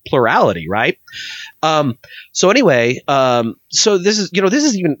plurality, right? So anyway, so this is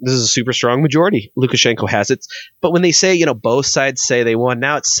a super strong majority Lukashenko has it. But when they say, both sides say they won,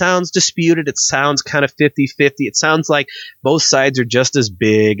 now it sounds disputed. It sounds kind of 50-50. It sounds like both sides are just as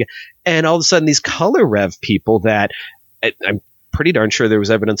big. And all of a sudden these color rev people that I'm pretty darn sure there was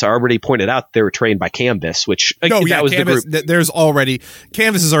evidence already pointed out they were trained by Canvas, which that was Canvas, the group.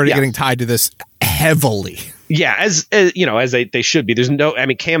 Canvas is already getting tied to this heavily. Yeah, as they should be.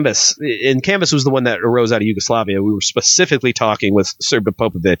 Canvas was the one that arose out of Yugoslavia. We were specifically talking with Srba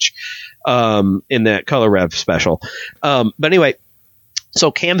Popovic in that Color Rev special. But anyway,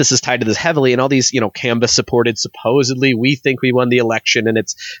 so Canvas is tied to this heavily, and all these, Canvas supported supposedly we think we won the election and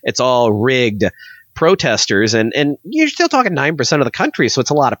it's all rigged protesters, and you're still talking 9% of the country, so it's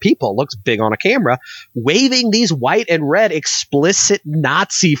a lot of people. It looks big on a camera, waving these white and red explicit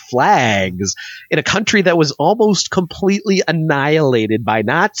Nazi flags in a country that was almost completely annihilated by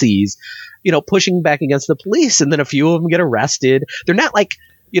Nazis, pushing back against the police, and then a few of them get arrested. They're not like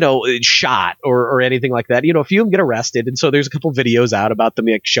shot or anything like that. A few of them get arrested, and so there's a couple videos out about them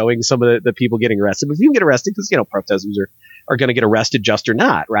like showing some of the people getting arrested. But if you get arrested, because protesters are going to get arrested just or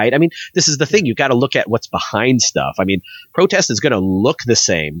not, right? I mean, this is the thing. You've got to look at what's behind stuff. I mean, protest is going to look the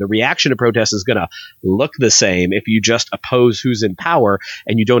same. The reaction to protest is going to look the same if you just oppose who's in power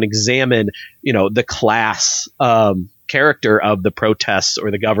and you don't examine, the class character of the protests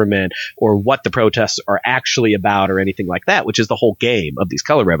or the government or what the protests are actually about or anything like that, which is the whole game of these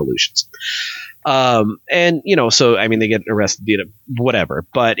color revolutions. So I mean, they get arrested, whatever,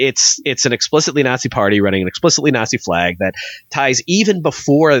 but it's an explicitly Nazi party running an explicitly Nazi flag that ties even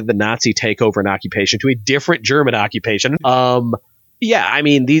before the Nazi takeover and occupation to a different German occupation. Yeah, I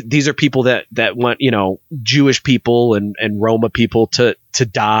mean, these are people that want, Jewish people and Roma people to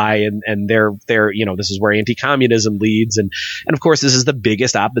die, and they're this is where anti-communism leads, and of course this is the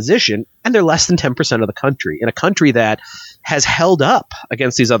biggest opposition, and they're less than 10% of the country, in a country that has held up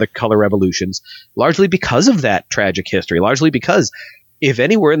against these other color revolutions, largely because of that tragic history, largely because if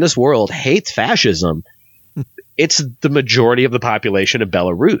anywhere in this world hates fascism, it's the majority of the population of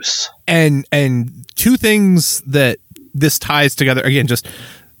Belarus. And two things that this ties together, again, just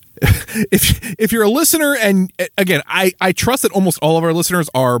if you're a listener, and again, I trust that almost all of our listeners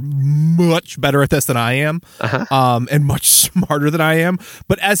are much better at this than I am, and much smarter than I am.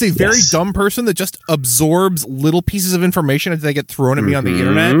 But as a very dumb person that just absorbs little pieces of information as they get thrown at me on the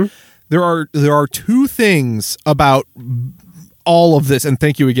internet, there are two things about all of this. And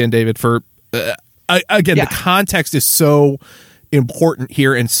thank you again, David, for the context is so important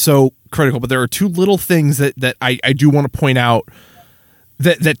here and so critical. But there are two little things that I do want to point out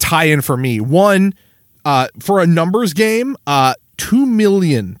that tie in for me. One, for a numbers game, 2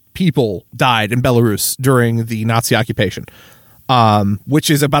 million people died in Belarus during the Nazi occupation, which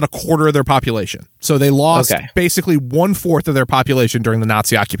is about a quarter of their population. So they lost basically 1/4 of their population during the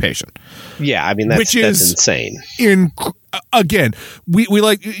Nazi occupation. Yeah, I mean that's insane. Again, we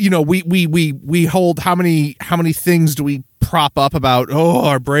like we hold how many things do we prop up about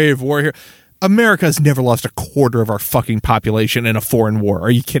our brave war here. America has never lost a quarter of our fucking population in a foreign war. Are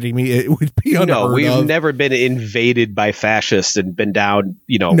you kidding me? It would be unheard of. No, we've never been invaded by fascists and been down,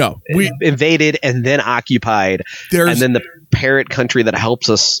 we invaded and then occupied. And then the parent country that helps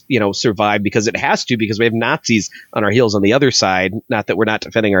us, survive because it has to, because we have Nazis on our heels on the other side. Not that we're not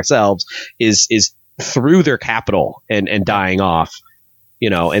defending ourselves, is through their capital and dying off,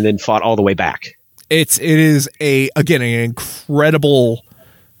 and then fought all the way back. It is an incredible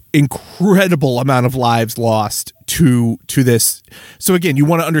incredible amount of lives lost to this. So again, you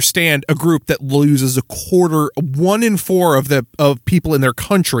want to understand a group that loses 1 in 4 of people in their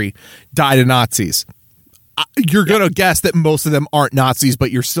country die to Nazis. You're going to guess that most of them aren't Nazis, but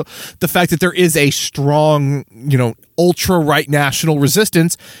you're still, the fact that there is a strong, ultra right national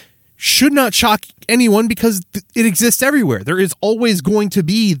resistance should not shock anyone, because it exists everywhere. There is always going to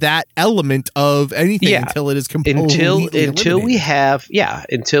be that element of anything until it is completely until we have,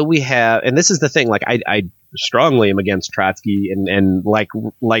 and this is the thing, like I strongly am against Trotsky and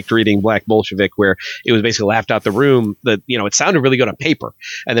liked reading Black Bolshevik, where it was basically laughed out the room. That it sounded really good on paper,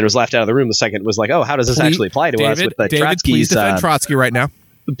 and then it was laughed out of the room the second it was like, oh, how does this actually apply to us with the David, Trotsky's? Please defend Trotsky right now.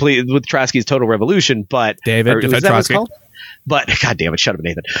 With Trotsky's Total Revolution, but David, defend Trotsky. But God damn it, shut up,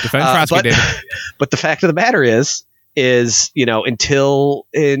 Nathan. Defend Trotsky, David. But the fact of the matter is until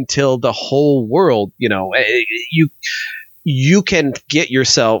the whole world, you can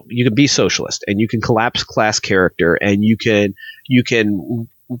you can be socialist, and you can collapse class character, and you can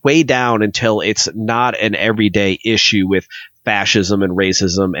weigh down until it's not an everyday issue with fascism and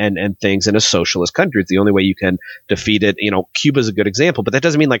racism and things in a socialist country. It's the only way you can defeat it. Cuba's a good example, but that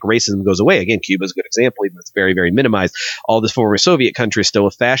doesn't mean like racism goes away. Again, Cuba's a good example, even if it's very, very minimized. All the former Soviet countries still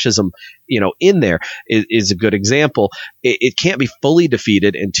with fascism, in there is a good example. It can't be fully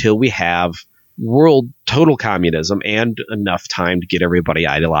defeated until we have world total communism and enough time to get everybody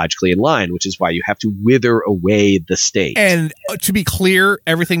ideologically in line, which is why you have to wither away the state. And to be clear,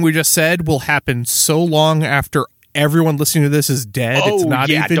 everything we just said will happen so long after everyone listening to this is dead. Oh, it's not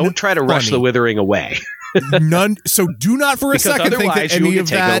even don't try to rush the withering away. None. So do not for a second think that any of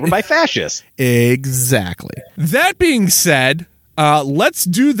that over by fascists. Exactly. That being said, let's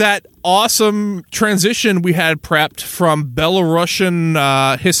do that awesome transition we had prepped from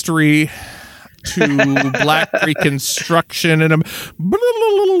Belarusian history to Black Reconstruction and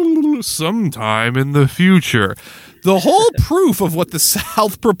sometime in the future. The whole proof of what the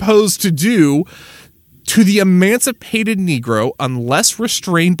South proposed to do to the emancipated Negro, unless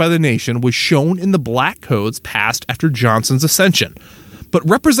restrained by the nation, was shown in the black codes passed after Johnson's ascension, but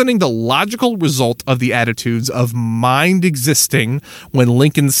representing the logical result of the attitudes of mind existing when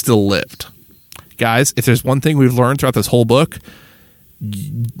Lincoln still lived. Guys, if there's one thing we've learned throughout this whole book,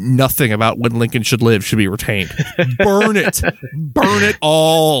 nothing about when Lincoln should live should be retained. Burn it. Burn it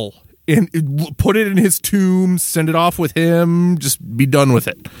all. And put it in his tomb, send it off with him, just be done with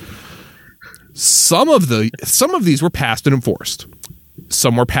it. Some of these were passed and enforced.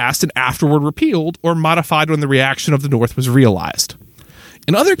 Some were passed and afterward repealed or modified when the reaction of the North was realized.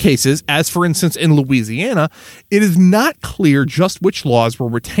 In other cases, as for instance in Louisiana, it is not clear just which laws were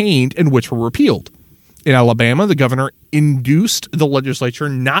retained and which were repealed. In Alabama, the governor induced the legislature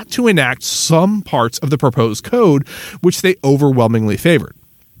not to enact some parts of the proposed code, which they overwhelmingly favored.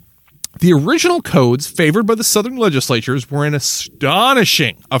 The original codes favored by the Southern legislatures were an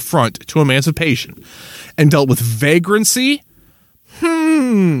astonishing affront to emancipation and dealt with vagrancy.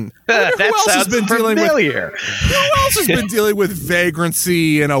 That sounds familiar. Who else has been dealing with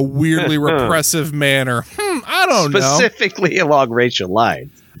vagrancy in a weirdly repressive manner? I don't know. Specifically along racial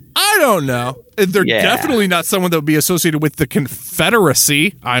lines. I don't know. They're definitely not someone that would be associated with the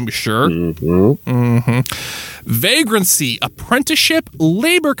Confederacy, I'm sure. Vagrancy, apprenticeship,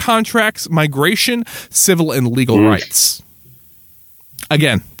 labor contracts, migration, civil and legal rights.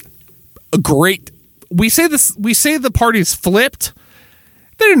 Again, a great. We say the parties flipped.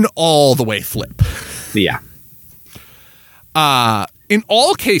 They didn't all the way flip. Yeah. In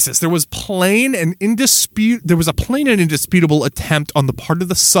all cases, there was a plain and indisputable attempt on the part of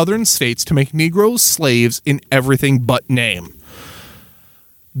the Southern states to make Negroes slaves in everything but name.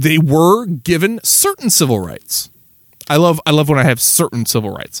 They were given certain civil rights. I love when I have certain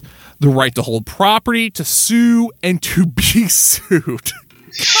civil rights. The right to hold property, to sue, and to be sued.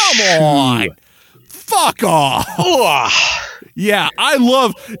 Come on. Fuck off. Yeah, I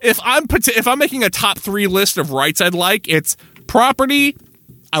love if I'm making a top 3 list of rights I'd like, it's property,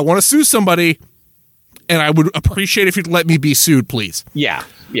 I want to sue somebody, and I would appreciate if you'd let me be sued, please. Yeah.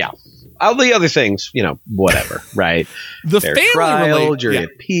 All the other things, whatever, right? The family trial, jury of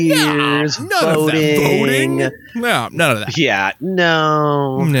peers, voting. No, none of that. Yeah,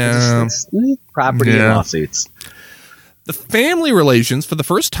 no. Just property and lawsuits. The family relations, for the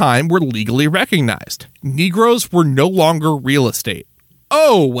first time, were legally recognized. Negroes were no longer real estate.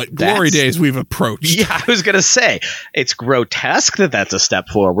 Oh, what glory days we've approached. Yeah, I was going to say, it's grotesque that that's a step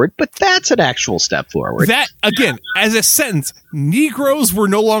forward, but that's an actual step forward. That, again, as a sentence, Negroes were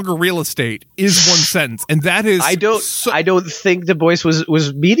no longer real estate is one sentence, and that is... I don't think Du Bois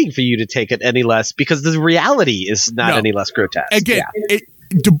was meaning for you to take it any less, because the reality is not any less grotesque. Again,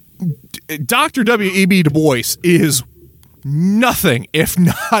 Dr. W.E.B. Du Bois is nothing if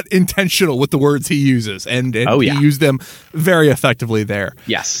not intentional with the words he uses, and he used them very effectively there.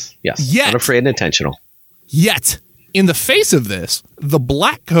 Yes. Yet, unafraid and intentional. Yet, in the face of this, the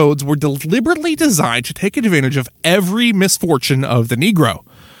black codes were deliberately designed to take advantage of every misfortune of the Negro.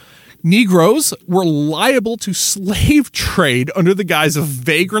 Negroes were liable to slave trade under the guise of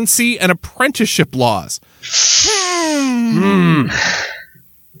vagrancy and apprenticeship laws.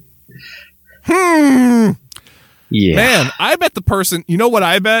 Yeah. Man, I bet the person, you know what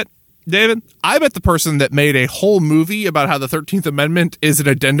I bet, David? I bet the person that made a whole movie about how the 13th Amendment is an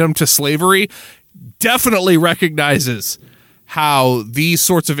addendum to slavery definitely recognizes how these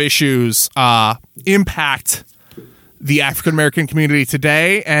sorts of issues impact the African American community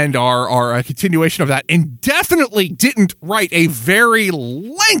today and are a continuation of that, and definitely didn't write a very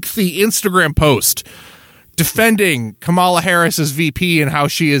lengthy Instagram post defending Kamala Harris as VP and how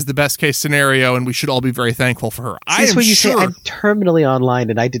she is the best case scenario, and we should all be very thankful for her. That's what you say. I'm terminally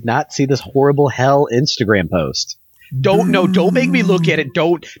online, and I did not see this horrible hell Instagram post. Don't make me look at it.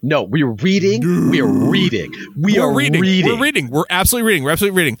 We're reading. We are reading. We're reading. We're absolutely reading.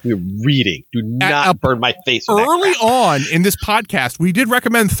 We're reading. Do not burn my face with early on in this podcast, we did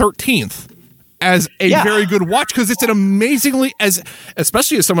recommend 13th as a very good watch, because it's an amazingly,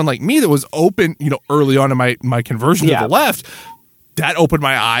 especially as someone like me that was open, early on in my conversion to the left, that opened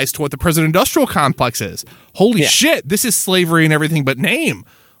my eyes to what the prison industrial complex is. Holy shit, this is slavery in everything but name.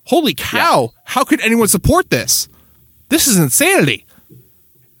 Holy cow, how could anyone support this? This is insanity.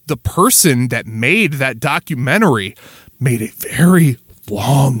 The person that made that documentary made a very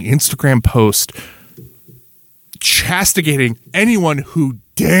long Instagram post castigating anyone who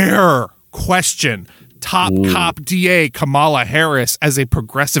dare question top cop DA Kamala Harris as a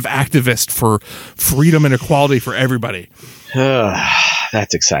progressive activist for freedom and equality for everybody.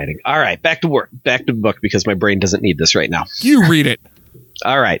 That's exciting. All right, back to work. Back to the book, because my brain doesn't need this right now. You read it.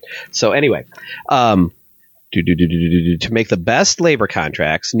 All right. So anyway, to make the best labor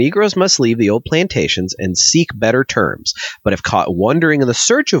contracts, Negroes must leave the old plantations and seek better terms. But if caught wandering in the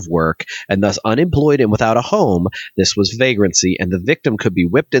search of work and thus unemployed and without a home, this was vagrancy, and the victim could be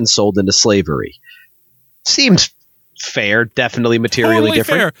whipped and sold into slavery. Seems fair, definitely materially totally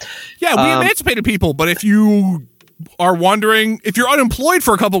different. Fair. Yeah, we emancipated people, but if you are wandering, if you're unemployed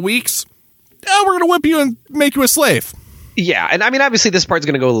for a couple weeks, we're going to whip you and make you a slave. Yeah, and I mean, obviously, this part's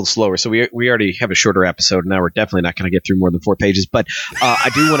going to go a little slower, so we already have a shorter episode, and now we're definitely not going to get through more than 4 pages. But I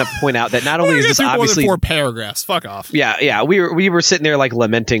do want to point out that not only is this obviously more than 4 paragraphs, fuck off. Yeah, we were sitting there like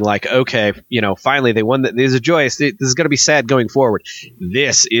lamenting, like, okay, finally they won. There's a joyous. This is going to be sad going forward.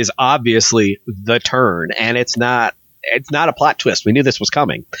 This is obviously the turn, and it's not a plot twist. We knew this was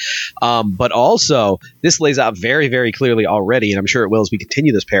coming, but also this lays out very, very clearly already, and I'm sure it will as we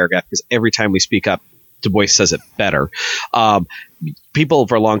continue this paragraph, because every time we speak up, Du Bois says it better. People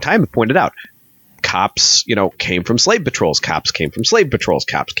for a long time have pointed out cops, came from slave patrols. Cops came from slave patrols.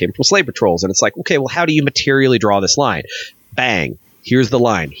 Cops came from slave patrols. And it's like, okay, well, how do you materially draw this line? Bang. Here's the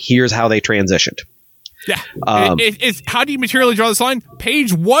line. Here's how they transitioned. Yeah. It's how do you materially draw this line?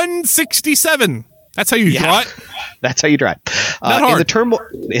 Page 167. That's how you draw it. That's how you draw it.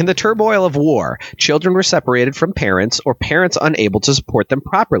 In the turmoil of war, children were separated from parents, or parents unable to support them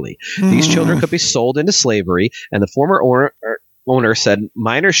properly. These children could be sold into slavery, and the former owner said,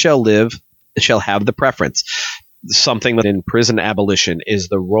 "Minors shall have the preference." Something that in prison abolition is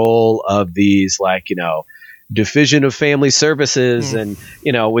the role of these, Division of Family Services, and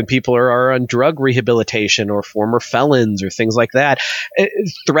when people are on drug rehabilitation or former felons or things like that,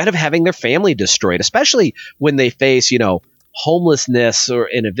 threat of having their family destroyed, especially when they face homelessness or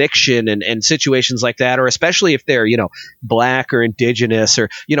an eviction and situations like that, or especially if they're black or indigenous, or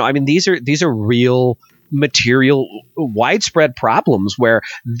these are real material widespread problems where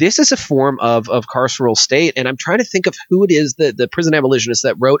this is a form of carceral state. And I'm trying to think of who it is, the prison abolitionist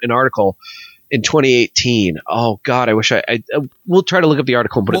that wrote an article in 2018. Oh God, I wish we'll try to look up the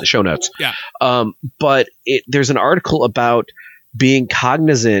article and put it in the show notes. Yeah. But there's an article about being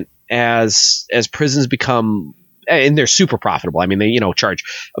cognizant as prisons become, and they're super profitable. I mean, they, charge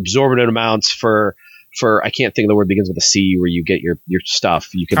absorbent amounts for I can't think of the word, begins with a C, where you get your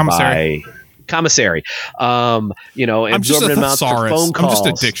stuff. You can buy commissary. I'm just a thesaurus. I'm just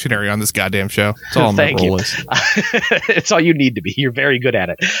a dictionary on this goddamn show. That's all my role is. It's all you need to be. You're very good at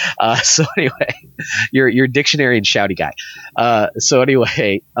it. So anyway, you're a dictionary and shouty guy. So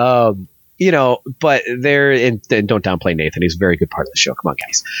anyway, but they're and don't downplay Nathan. He's a very good part of the show. Come on,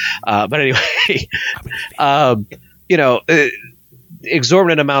 guys. But anyway,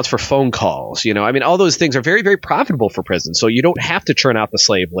 exorbitant amounts for phone calls. I mean, all those things are very, very profitable for prisons. So you don't have to churn out the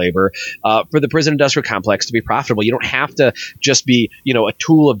slave labor for the prison industrial complex to be profitable. You don't have to just be, a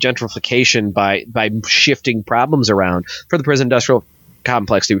tool of gentrification by shifting problems around for the prison industrial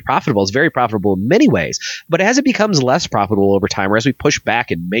complex to be profitable. It's very profitable in many ways, but as it becomes less profitable over time, or as we push back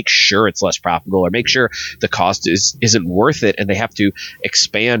and make sure it's less profitable, or make sure the cost isn't worth it, and they have to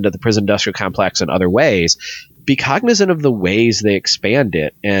expand the prison industrial complex in other ways, be cognizant of the ways they expand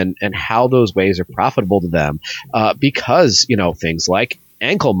it and how those ways are profitable to them, because things like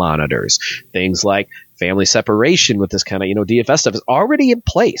ankle monitors, things like family separation with this kind of DFS stuff is already in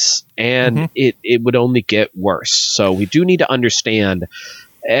place, and it would only get worse. So we do need to understand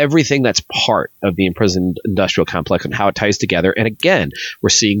everything that's part of the imprisoned industrial complex and how it ties together. And again, we're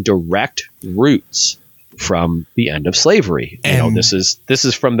seeing direct roots from the end of slavery. This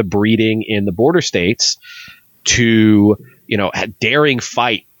is from the breeding in the border states to a daring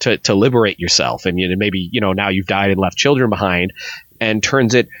fight to liberate yourself, and maybe now you've died and left children behind, and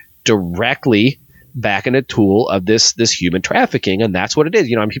turns it directly back in a tool of this human trafficking. And that's what it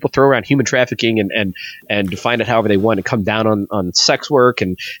is. People throw around human trafficking and define it however they want, and come down on sex work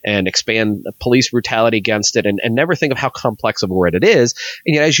and expand police brutality against it, and never think of how complex of a word it is.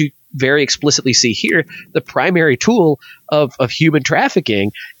 And yet, as you very explicitly see here, the primary tool of human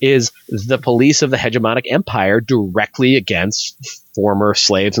trafficking is the police of the hegemonic empire directly against former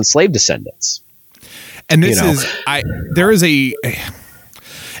slaves and slave descendants. And this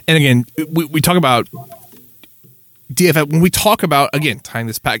and again, we talk about DFF when we talk about, again, tying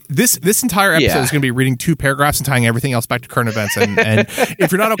this back. This entire episode is going to be reading 2 paragraphs and tying everything else back to current events. And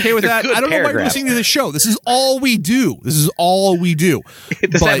if you're not okay with that, I don't know why you're listening to this show. This is all we do. This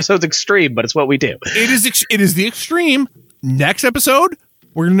episode's extreme, but it's what we do. It is the extreme. Next episode,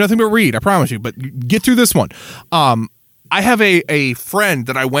 we're going to do nothing but read. I promise you. But get through this one. I have a friend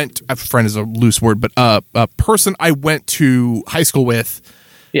that a friend is a loose word, but a person I went to high school with,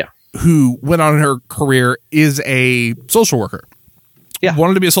 who went on in her career, is a social worker.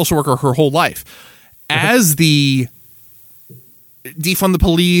 Wanted to be a social worker her whole life. As the defund the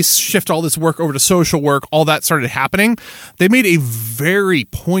police, shift all this work over to social work, all that started happening, they made a very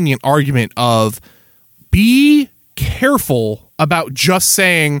poignant argument of, be careful about just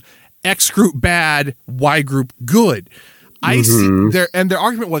saying X group bad, Y group good. I see their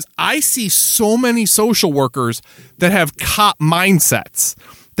argument was, I see so many social workers that have cop mindsets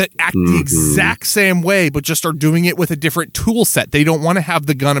that act the exact same way, but just are doing it with a different tool set. They don't want to have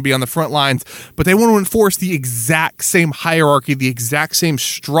the gun and be on the front lines, but they want to enforce the exact same hierarchy, the exact same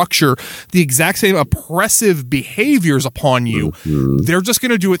structure, the exact same oppressive behaviors upon you. They're just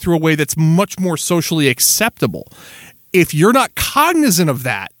going to do it through a way that's much more socially acceptable. If you're not cognizant of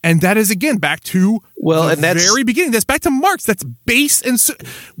that, and that is, again, back to very beginning, that's back to Marx, that's base. And so,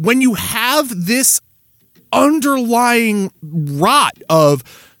 when you have this underlying rot of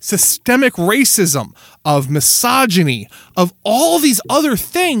systemic racism, of misogyny, of all these other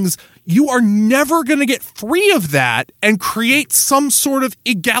things, you are never going to get free of that and create some sort of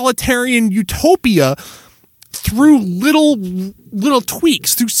egalitarian utopia through little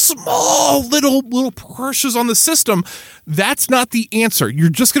tweaks, through small little pushes on the system. That's not the answer. You're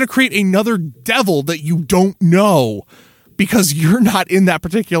just going to create another devil that you don't know because you're not in that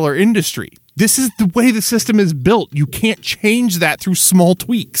particular industry. This is the way the system is built. You can't change that through small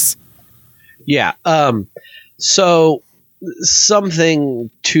tweaks. Yeah. So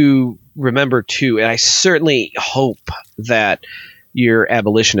something to remember too, and I certainly hope that your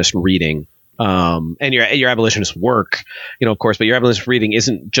abolitionist reading and your abolitionist work, of course, but your abolitionist reading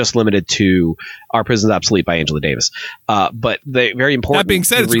isn't just limited to Our Prisons Obsolete by Angela Davis. But the very important. That being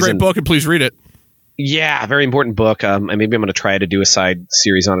said, it's a great book, and please read it. Yeah, very important book. And maybe I'm going to try to do a side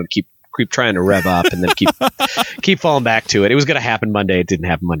series on it to keep trying to rev up and then keep falling back to it. It was going to happen Monday. It didn't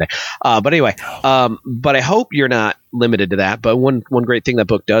happen Monday. But anyway, but I hope you're not limited to that. But one great thing that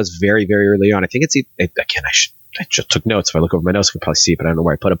book does very, very early on, I think I just took notes. If I look over my notes, I can probably see it, but I don't know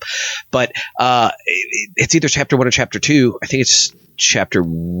where I put them. But it's either chapter 1 or chapter 2. I think it's chapter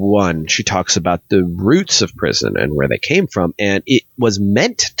 1. She talks about the roots of prison and where they came from. And it was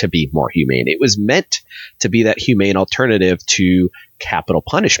meant to be more humane. It was meant to be that humane alternative to capital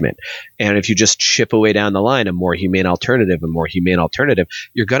punishment. And if you just chip away down the line, a more humane alternative,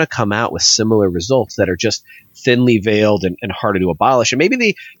 you're going to come out with similar results that are just thinly veiled and harder to abolish. And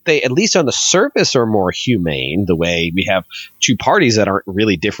maybe they at least on the surface are more humane, the way we have two parties that aren't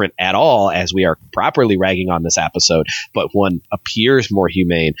really different at all, as we are properly ragging on this episode, but one appears more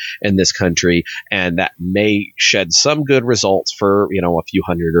humane in this country, and that may shed some good results for, a few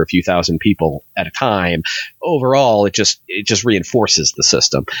hundred or a few thousand people at a time. Overall, it just reinforces reinforces the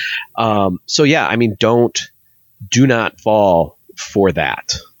system. So yeah, I mean, do not fall for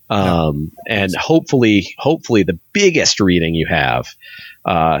that. And hopefully the biggest reading you have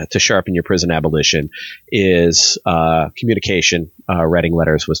to sharpen your prison abolition is communication, writing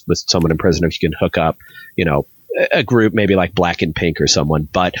letters with someone in prison. If you can hook up, a group maybe like Black and Pink or someone.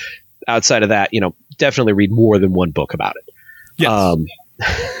 But outside of that, definitely read more than one book about it. Yes.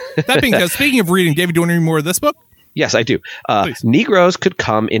 That being said, speaking of reading, David, do you want to read more of this book? Yes, I do. Negroes could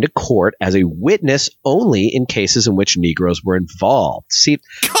come into court as a witness only in cases in which Negroes were involved. See,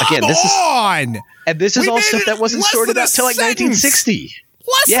 this is all stuff that wasn't sorted out till like 1960.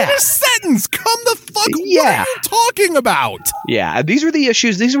 Less than a sentence. Come the fuck. What are you talking about? Yeah, these were the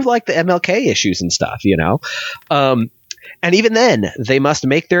issues. These were like the MLK issues and stuff, And even then, they must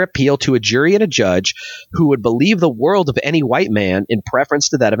make their appeal to a jury and a judge who would believe the world of any white man in preference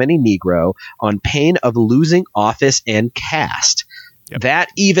to that of any Negro on pain of losing office and caste. Yep. That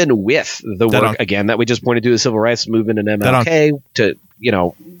even with the work, again, that we just pointed to the civil rights movement and MLK to,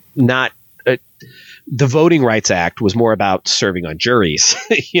 not the Voting Rights Act was more about serving on juries,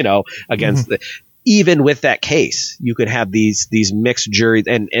 against even with that case, you could have these mixed juries.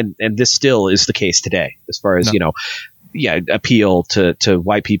 And this still is the case today as far as, appeal to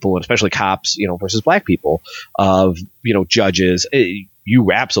white people and especially cops, versus black people of, judges.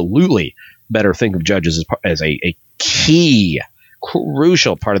 You absolutely better think of judges as a key,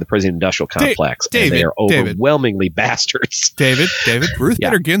 crucial part of the prison industrial complex. David, and they are overwhelmingly bastards. David, Ruth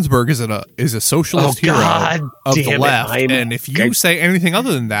Bader Ginsburg is a socialist hero of the left. And if you say anything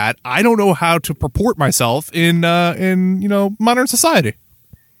other than that, I don't know how to purport myself in modern society.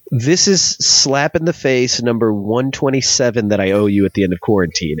 This is slap in the face number 127 that I owe you at the end of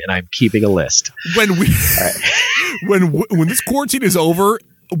quarantine, and I'm keeping a list. When this quarantine is over,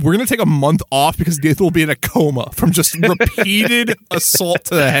 we're going to take a month off because Nathan will be in a coma from just repeated assault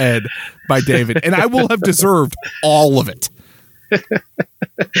to the head by David, and I will have deserved all of it.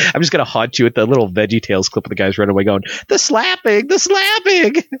 I'm just going to haunt you with the little VeggieTales clip of the guys running away going, the slapping.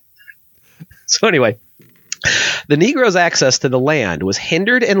 So anyway. The Negro's access to the land was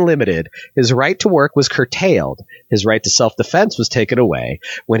hindered and limited. His right to work was curtailed. His right to self-defense was taken away.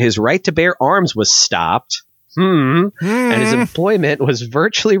 When his right to bear arms was stopped, and his employment was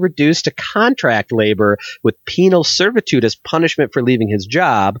virtually reduced to contract labor with penal servitude as punishment for leaving his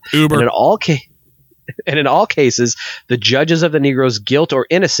job. Uber. And in all cases, the judges of the Negro's guilt or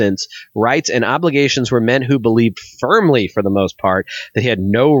innocence, rights and obligations were men who believed firmly, for the most part, that he had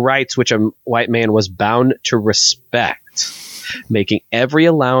no rights which a white man was bound to respect, making every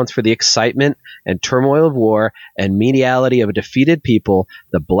allowance for the excitement and turmoil of war and mediality of a defeated people.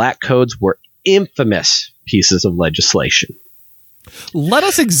 The black codes were infamous pieces of legislation. Let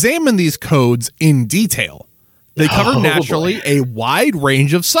us examine these codes in detail. They cover naturally a wide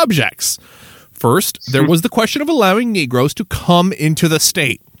range of subjects. First, there was the question of allowing Negroes to come into the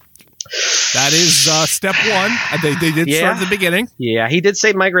state. That is step one. They did start at the beginning. Yeah, he did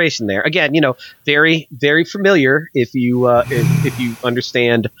say migration there. Again, very, very familiar if you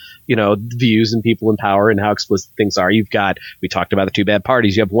understand, views and people in power and how explicit things are. We talked about the two bad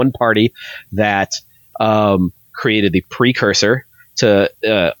parties. You have one party that created the precursor to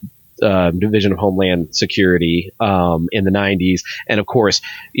Division of Homeland Security in the 90s. And of course,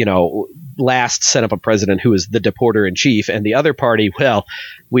 last set up a president who was the deporter in chief, and the other party, well,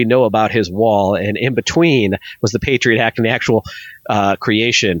 we know about his wall, and in between was the Patriot Act and the actual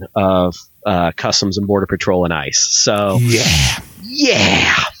creation of Customs and Border Patrol and ICE. So yeah,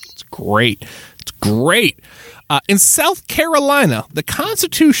 it's great. In South Carolina, the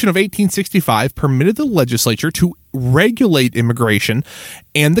Constitution of 1865 permitted the legislature to regulate immigration,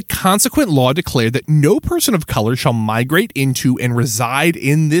 and the consequent law declared that no person of color shall migrate into and reside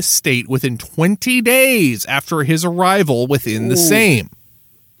in this state within 20 days after his arrival within the same.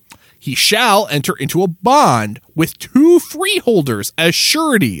 He shall enter into a bond with 2 freeholders as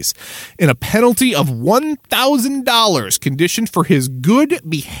sureties in a penalty of $1,000 conditioned for his good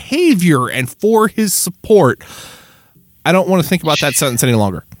behavior and for his support. I don't want to think about that sentence any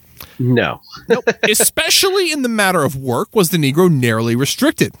longer. No. Nope. Especially in the matter of work was the Negro narrowly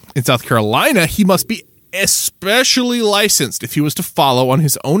restricted. In South Carolina, he must be especially licensed if he was to follow on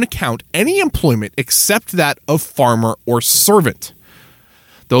his own account any employment except that of farmer or servant.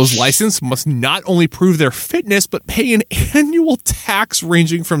 Those licensed must not only prove their fitness, but pay an annual tax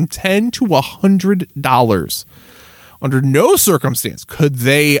ranging from $10 to $100. Under no circumstance could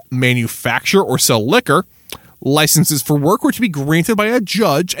they manufacture or sell liquor. Licenses for work were to be granted by a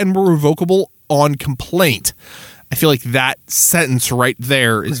judge and were revocable on complaint. I feel like that sentence right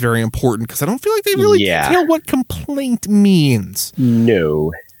there is very important because I don't feel like they really detail what complaint means.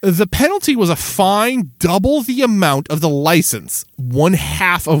 No. The penalty was a fine double the amount of the license,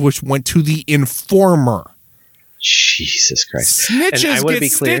 1/2 of which went to the informer. Jesus Christ. Snitches get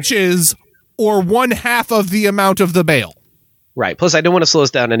stitches or 1/2 of the amount of the bail. Right. Plus, I don't want to slow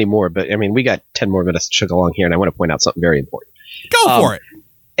us down anymore, but I mean, we got 10 more minutes to chug along here, and I want to point out something very important. Go for it.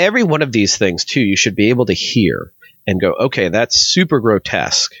 Every one of these things, too, you should be able to hear and go, okay, that's super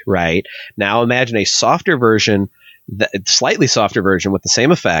grotesque, right? Now imagine a softer version, slightly softer version with the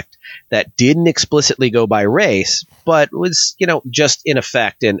same effect that didn't explicitly go by race, but was, just in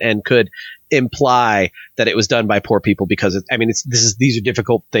effect and could imply that it was done by poor people because these are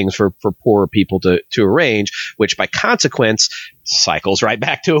difficult things for poor people to arrange, which by consequence cycles right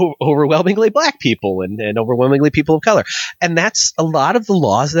back to overwhelmingly black people and overwhelmingly people of color. And that's a lot of the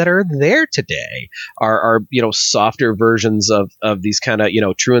laws that are there today are softer versions of these kind of,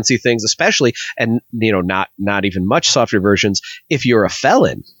 truancy things, especially, and, not even much softer versions if you're a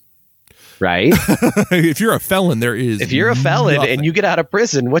felon. Right? If you're a felon, if you're a felon nothing. And you get out of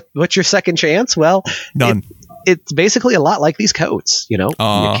prison, what's your second chance? Well, none. It's basically a lot like these codes. You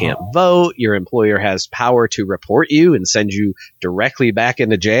can't vote. Your employer has power to report you and send you directly back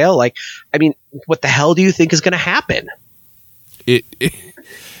into jail. What the hell do you think is going to happen? It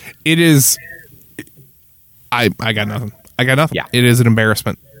is. I got nothing. Yeah. It is an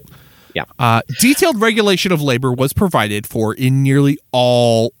embarrassment. Yeah. Detailed regulation of labor was provided for in nearly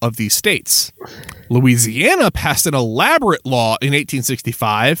all of these states. Louisiana passed an elaborate law in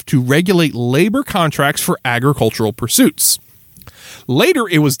 1865 to regulate labor contracts for agricultural pursuits. Later,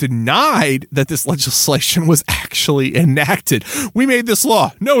 it was denied that this legislation was actually enacted. We made this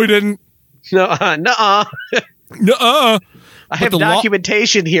law. No, we didn't. Nuh-uh. Nuh-uh. I have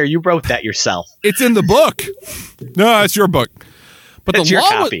documentation here. You wrote that yourself. It's in the book. No, it's your book. But it's your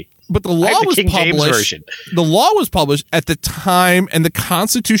copy. But the law was King James version. The law was published at the time, and the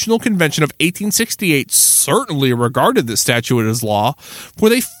Constitutional Convention of 1868 certainly regarded this statute as law, where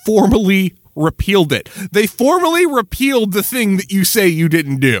they formally repealed it. They formally repealed the thing that you say you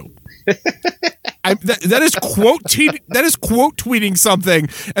didn't do. That is quote tweeting something,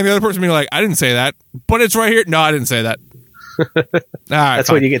 and the other person being like, "I didn't say that," but it's right here. No, I didn't say that. All right, that's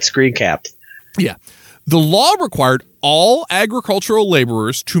fine. when you get screen capped. Yeah. The law required all agricultural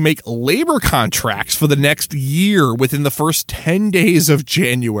laborers to make labor contracts for the next year within the first 10 days of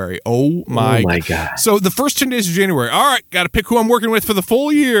January. Oh my God. So the first 10 days of January. All right, got to pick who I'm working with for the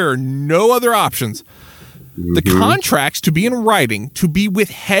full year. No other options. The contracts to be in writing, to be with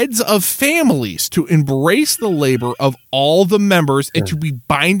heads of families, to embrace the labor of all the members, and to be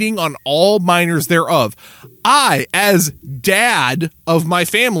binding on all minors thereof. I, as dad of my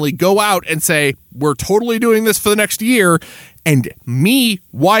family, go out and say, we're totally doing this for the next year, and me,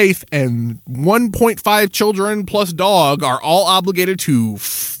 wife, and 1.5 children plus dog are all obligated to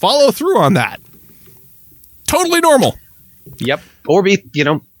follow through on that. Totally normal. Yep. Or be,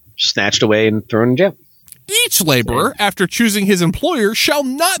 snatched away and thrown in jail. Each laborer, after choosing his employer, shall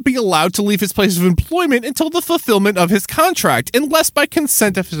not be allowed to leave his place of employment until the fulfillment of his contract, unless by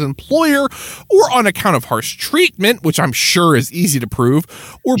consent of his employer or on account of harsh treatment, which I'm sure is easy to prove,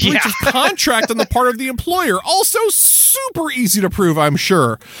 or breach of contract on the part of the employer, also super easy to prove, I'm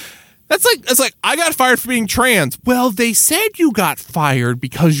sure. That's like I got fired for being trans. Well, they said you got fired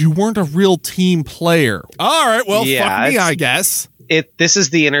because you weren't a real team player. All right, well, fuck me, I guess. This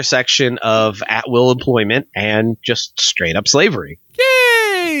is the intersection of at-will employment and just straight-up slavery.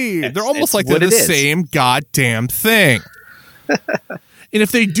 Yay! They're almost like they're the same goddamn thing. And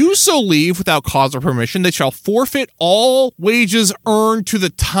if they do so leave without cause or permission, they shall forfeit all wages earned to the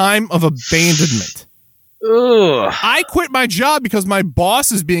time of abandonment. Ugh. I quit my job because my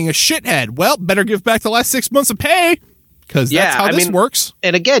boss is being a shithead. Well, better give back the last 6 months of pay, because that's how this works.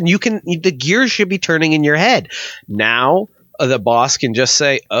 And again, the gears should be turning in your head. Now, the boss can just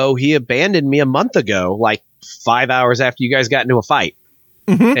say, oh, he abandoned me a month ago, like 5 hours after you guys got into a fight.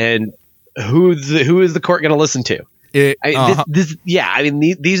 Mm-hmm. And who is the court going to listen to? These are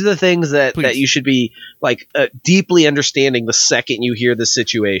the things that you should be deeply understanding the second you hear the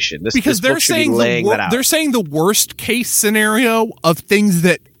situation. Because they're saying the worst case scenario of things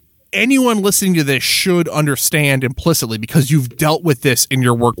that anyone listening to this should understand implicitly, because you've dealt with this in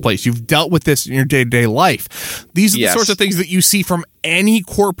your workplace. You've dealt with this in your day-to-day life. These are the sorts of things that you see from any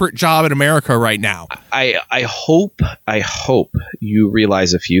corporate job in America right now. I hope you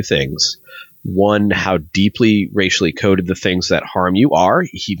realize a few things. One, how deeply racially coded the things that harm you are,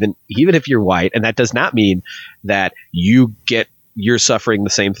 even if you're white. And that does not mean that you get you're suffering the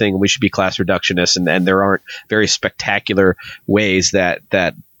same thing, and we should be class reductionists, and there aren't very spectacular ways that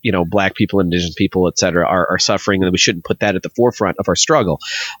Black people, Indigenous people, et cetera, are suffering, and we shouldn't put that at the forefront of our struggle.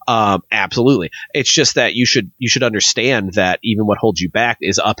 Absolutely. It's just that you should understand that even what holds you back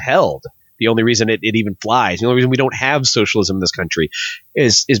is upheld. The only reason it even flies, the only reason we don't have socialism in this country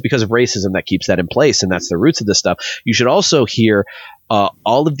is because of racism that keeps that in place, and that's the roots of this stuff. You should also hear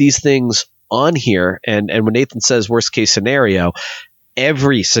all of these things on here, and when Nathan says worst case scenario,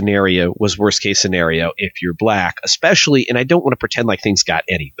 every scenario was worst case scenario if you're Black, especially, and I don't want to pretend like things got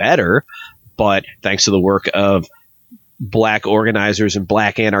any better, but thanks to the work of Black organizers and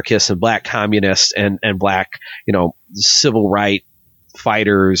Black anarchists and Black communists and Black, civil rights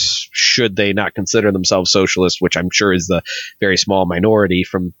fighters, should they not consider themselves socialists, which I'm sure is the very small minority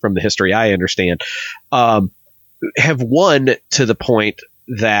from the history I understand, have won to the point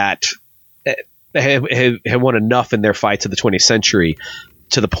that have won enough in their fights of the 20th century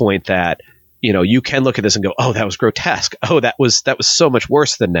to the point that, you can look at this and go, oh, that was grotesque. Oh, that was so much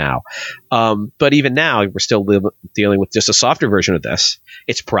worse than now. But even now, we're still dealing with just a softer version of this.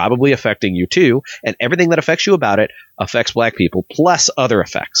 It's probably affecting you too. And everything that affects you about it affects Black people, plus other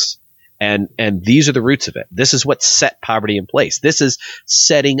effects. And these are the roots of it. This is what set poverty in place. This is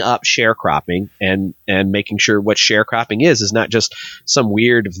setting up sharecropping and making sure what sharecropping is not just some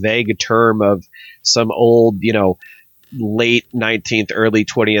weird, vague term of some old, late 19th, early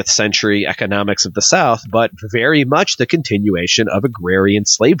 20th century economics of the South, but very much the continuation of agrarian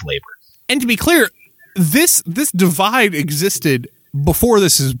slave labor. And to be clear, this divide existed before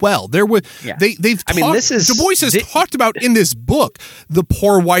this as well. There was Du Bois has talked about in this book the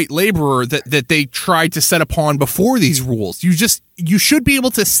poor white laborer that they tried to set upon before these rules. You should be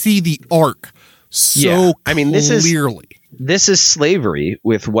able to see the arc clearly. This is slavery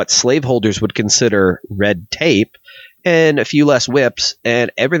with what slaveholders would consider red tape and a few less whips, and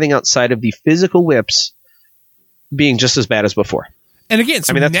everything outside of the physical whips being just as bad as before. And again,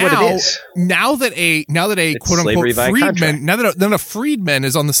 so that's what it is. Now that a quote unquote freedman, now that a freedman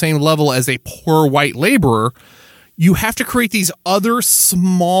is on the same level as a poor white laborer, you have to create these other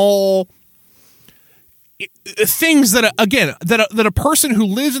small things that a person who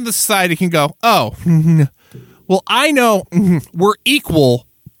lives in the society can go, oh, well, I know we're equal,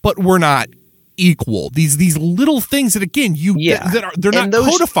 but we're not equal. These little things that, again, they're not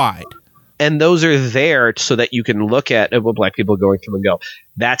codified. And those are there so that you can look at what Black people are going through and go,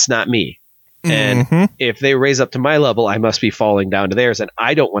 that's not me. And if they raise up to my level, I must be falling down to theirs. And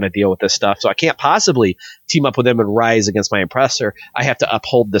I don't want to deal with this stuff. So I can't possibly team up with them and rise against my oppressor. I have to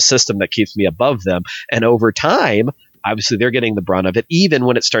uphold the system that keeps me above them. And over time, obviously, they're getting the brunt of it, even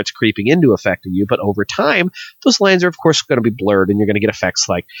when it starts creeping into affecting you. But over time, those lines are, of course, going to be blurred, and you're going to get effects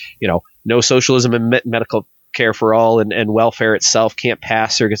like, no socialism and medical care for all, and welfare itself can't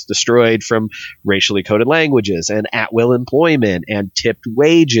pass or gets destroyed from racially coded languages, and at-will employment, and tipped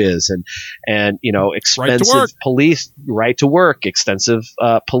wages, and expensive right to work, extensive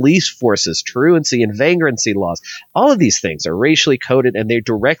police forces, truancy and vagrancy laws. All of these things are racially coded, and they're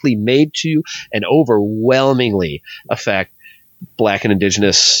directly made to and overwhelmingly affect Black and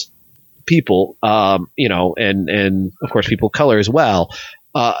Indigenous people, and of course people of color as well.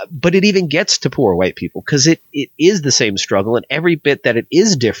 But it even gets to poor white people because it is the same struggle, and every bit that it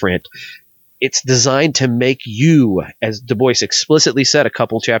is different, it's designed to make you, as Du Bois explicitly said a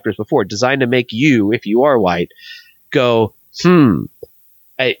couple chapters before, designed to make you, if you are white, go,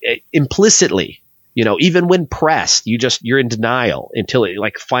 implicitly, even when pressed, you're in denial until it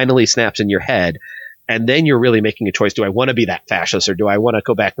finally snaps in your head. And then you're really making a choice. Do I want to be that fascist, or do I want to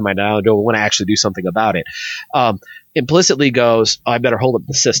go back to my denial? Do I want to actually do something about it? Implicitly goes, I better hold up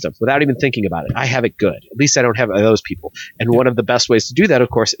the system without even thinking about it. I have it good. At least I don't have those people. And one of the best ways to do that, of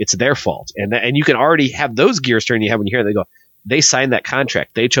course, it's their fault. And you can already have those gears turning your head when you hear they go, they signed that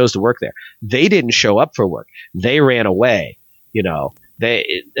contract. They chose to work there. They didn't show up for work. They ran away.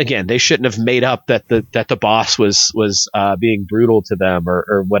 They shouldn't have made up that the boss was being brutal to them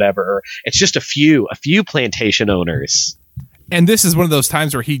or whatever. Or it's just a few plantation owners. And this is one of those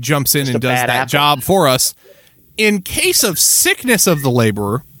times where he jumps in and does that job for us. In case of sickness of the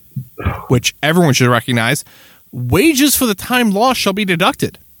laborer, which everyone should recognize, wages for the time lost shall be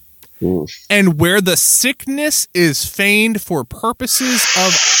deducted. And where the sickness is feigned for purposes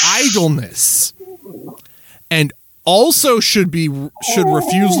of idleness, and Also should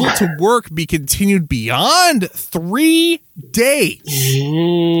refusal to work be continued beyond 3 days,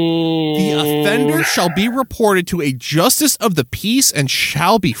 the offender shall be reported to a justice of the peace and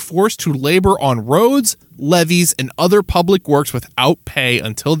shall be forced to labor on roads, levees, and other public works without pay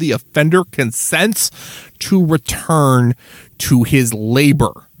until the offender consents to return to his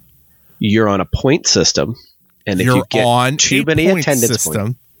labor. You're on a point system, and if you get too many attendance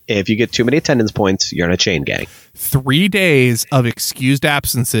points, if you get too many attendance points, you're in a chain gang. 3 days of excused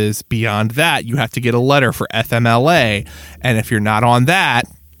absences. Beyond that, you have to get a letter for FMLA. And if you're not on that,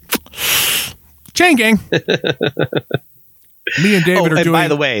 chain gang. Me and David are doing. By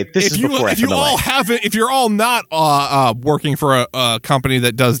the way, this is before FMLA. If you're all not working for a company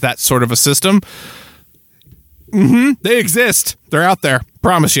that does that sort of a system, they exist. They're out there.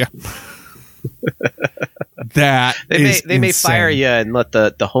 Promise you. That they may fire you and let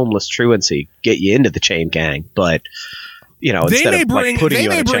the homeless truancy get you into the chain gang, but they may bring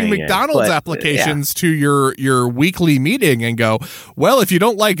McDonald's applications to your weekly meeting and go, well, if you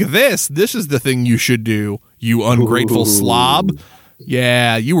don't like this is the thing you should do, you ungrateful slob.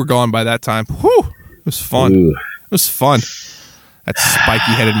 Yeah, you were gone by that time. Whew, it was fun. It was fun. That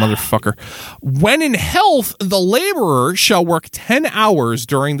spiky-headed motherfucker. When in health, the laborer shall work 10 hours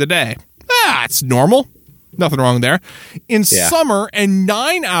during the day. That's normal. Nothing wrong there. In summer, and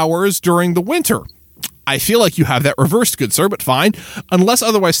 9 hours during the winter. I feel like you have that reversed, good sir, but fine. Unless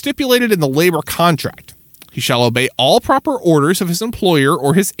otherwise stipulated in the labor contract. He shall obey all proper orders of his employer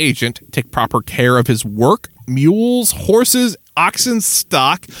or his agent, take proper care of his work, mules, horses, oxen,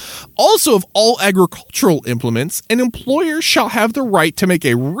 stock, also of all agricultural implements. An employer shall have the right to make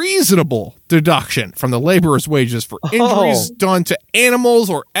a reasonable deduction from the laborer's wages for injuries done to animals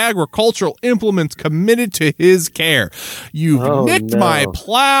or agricultural implements committed to his care. You've nicked my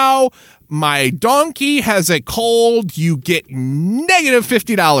plow. My donkey has a cold. You get negative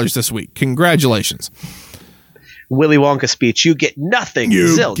 $50 this week. Congratulations. Willy Wonka speech. You get nothing.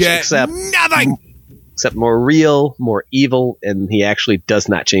 Zilch, except nothing. Except more real, more evil, and he actually does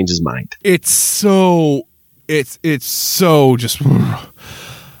not change his mind. It's so just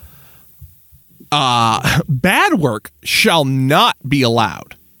bad work shall not be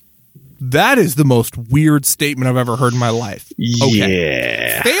allowed. That is the most weird statement I've ever heard in my life. Okay.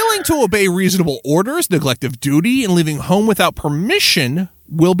 Yeah. Failing to obey reasonable orders, neglect of duty, and leaving home without permission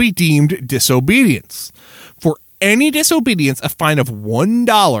will be deemed disobedience. For any disobedience, a fine of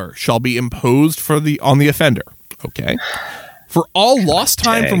 $1 shall be imposed on the offender. Okay. For all lost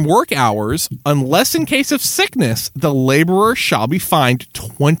time from work hours, unless in case of sickness, the laborer shall be fined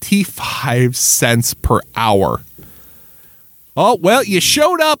 25 cents per hour. Oh, well, you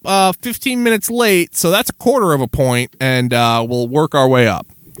showed up 15 minutes late, so that's a quarter of a point, and we'll work our way up.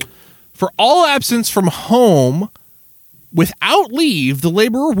 For all absence from home without leave, the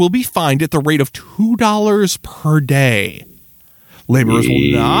laborer will be fined at the rate of $2 per day. Laborers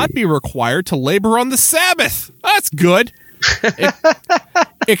will not be required to labor on the Sabbath. That's good.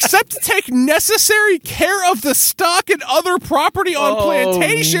 Except to take necessary care of the stock and other property on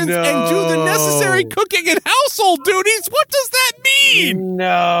plantations and do the necessary cooking and household duties. What does that mean?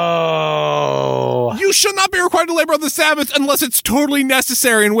 No. You shall not be required to labor on the Sabbath unless it's totally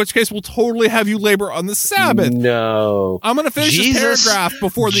necessary, in which case we'll totally have you labor on the Sabbath. No. I'm going to finish this paragraph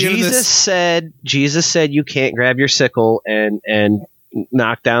before the end of this. Jesus said you can't grab your sickle and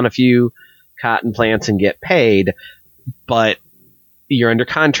knock down a few cotton plants and get paid. But you're under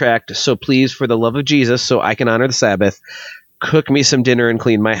contract, so please, for the love of Jesus, so I can honor the Sabbath, cook me some dinner and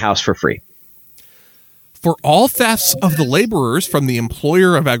clean my house for free. For all thefts of the laborers from the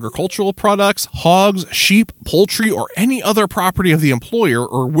employer of agricultural products, hogs, sheep, poultry, or any other property of the employer,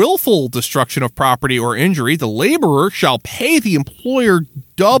 or willful destruction of property or injury, the laborer shall pay the employer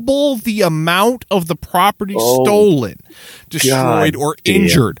double the amount of the property stolen, destroyed, or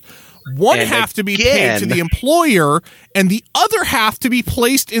injured. One half to be paid to the employer, and the other half to be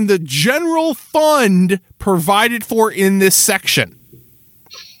placed in the general fund provided for in this section.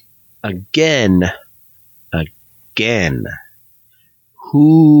 Again,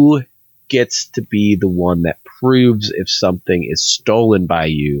 who gets to be the one that proves if something is stolen by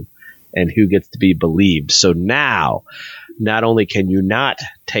you, and who gets to be believed? So now, not only can you not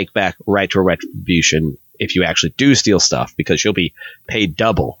take back right to retribution if you actually do steal stuff, because you'll be paid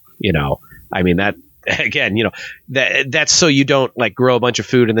double. I mean, that again, that's so you don't like grow a bunch of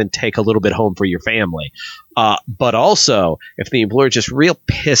food and then take a little bit home for your family. But also, if the employer is just real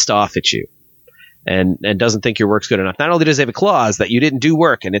pissed off at you and doesn't think your work's good enough, not only does he have a clause that you didn't do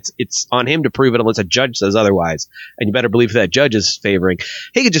work and it's on him to prove it unless a judge says otherwise, and you better believe if that judge is favoring,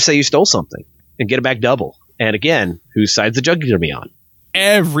 he could just say you stole something and get it back double. And again, whose side's the judge going to be on?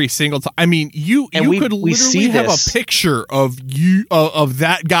 Every single time. I mean, you could literally have a picture of of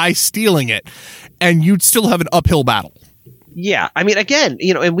that guy stealing it, and you'd still have an uphill battle. Yeah, I mean, again,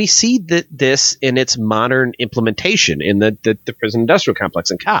 and we see this in its modern implementation in the prison industrial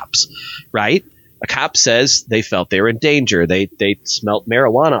complex and cops, right? A cop says they felt they were in danger. They smelt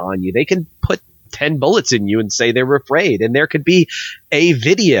marijuana on you. They can put 10 bullets in you and say they were afraid, and there could be a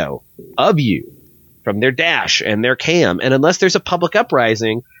video of you from their dash and their cam. And unless there's a public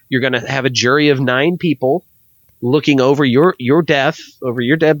uprising, you're going to have a jury of 9 people looking over your death, over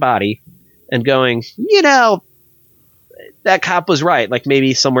your dead body, and going, that cop was right. Like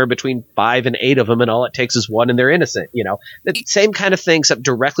maybe somewhere between 5 and 8 of them, and all it takes is 1 and they're innocent. The same kind of thing, except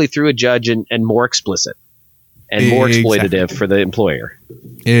directly through a judge and more explicit and more exploitative for the employer.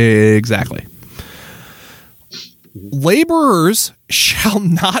 Exactly. Laborers shall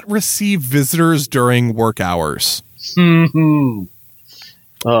not receive visitors during work hours. Mm-hmm.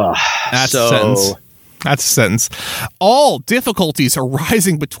 That's a sentence. That's a sentence. All difficulties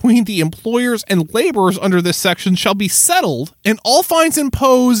arising between the employers and laborers under this section shall be settled, and all fines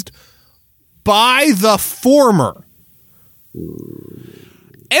imposed by the former.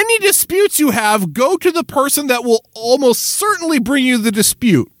 Any disputes you have, go to the person that will almost certainly bring you the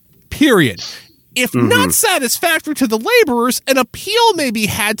dispute. Period. If not satisfactory to the laborers, an appeal may be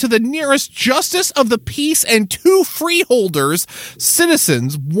had to the nearest justice of the peace and 2 freeholders,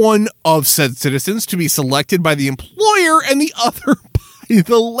 citizens, one of said citizens to be selected by the employer and the other by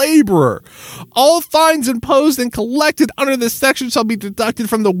the laborer. All fines imposed and collected under this section shall be deducted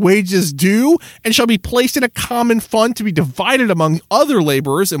from the wages due and shall be placed in a common fund to be divided among other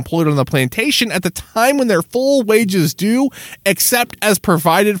laborers employed on the plantation at the time when their full wages due, except as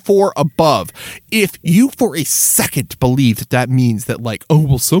provided for above. If you for a second believe that means that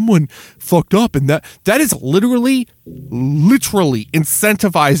someone fucked up, and that is literally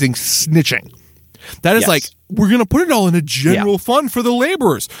incentivizing snitching. That is we're going to put it all in a general fund for the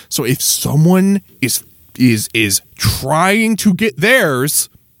laborers. So if someone is trying to get theirs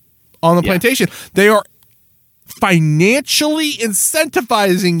on the plantation, they are financially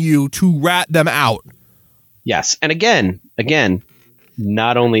incentivizing you to rat them out. Yes. And again,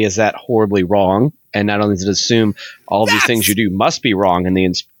 not only is that horribly wrong, and not only does it assume all of these things you do must be wrong and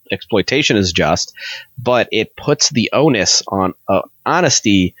the exploitation is just, but it puts the onus on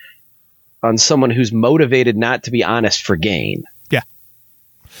honesty on someone who's motivated not to be honest for gain. Yeah.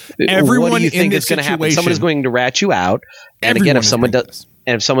 Everyone what do you think is going to happen? Someone is going to rat you out. And again, if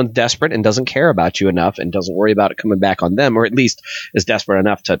someone's desperate and doesn't care about you enough and doesn't worry about it coming back on them, or at least is desperate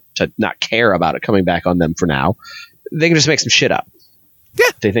enough to not care about it coming back on them for now, they can just make some shit up. Yeah.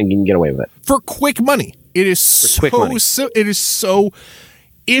 They think you can get away with it. For quick money. It is so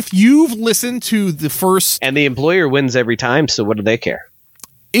if you've listened to the first... And the employer wins every time, so what do they care?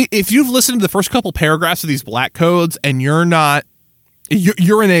 If you've listened to the first couple paragraphs of these black codes and you're in a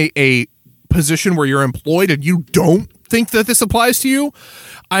position where you're employed and you don't think that this applies to you,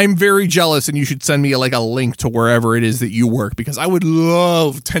 I'm very jealous, and you should send me a link to wherever it is that you work, because I would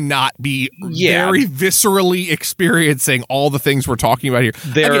love to not be very viscerally experiencing all the things we're talking about here.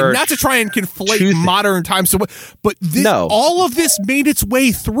 Again, not to try and conflate modern times, but all of this made its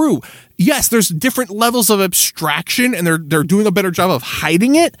way through. Yes, there's different levels of abstraction, and they're doing a better job of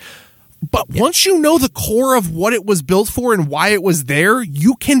hiding it. But once you know the core of what it was built for and why it was there,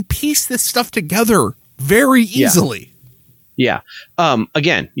 you can piece this stuff together very easily. Yeah.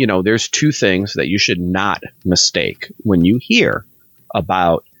 Again, there's 2 things that you should not mistake when you hear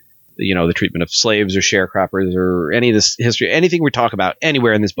about, the treatment of slaves or sharecroppers or any of this history, anything we talk about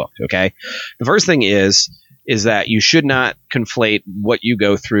anywhere in this book. Okay. The first thing is that you should not conflate what you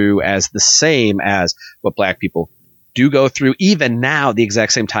go through as the same as what black people do go through, even now, the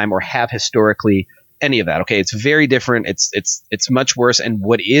exact same time, or have historically any of that. Okay. It's very different. It's much worse. And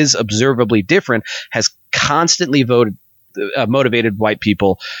what is observably different has constantly motivated white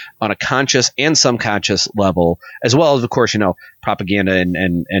people on a conscious and subconscious level, as well as, of course, propaganda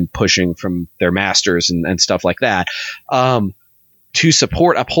and pushing from their masters and stuff like that, to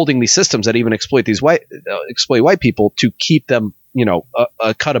support upholding these systems that even exploit white people to keep them,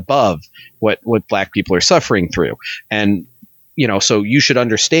 a cut above what black people are suffering through. And, so you should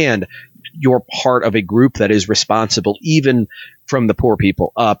understand you're part of a group that is responsible, even from the poor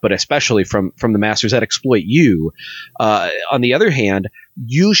people up, but especially from the masters that exploit you. On the other hand,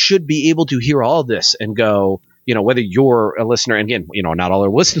 you should be able to hear all this and go, whether you're a listener, and again, not all our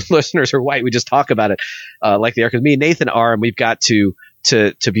listeners are white. We just talk about it like they are, because me and Nathan are, and we've got to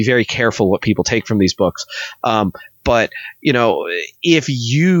be very careful what people take from these books. But, if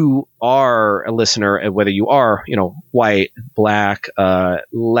you are a listener, whether you are, white, black,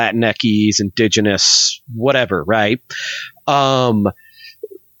 Latinx, indigenous, whatever, right?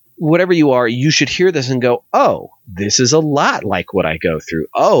 Whatever you are, you should hear this and go, oh, this is a lot like what I go through.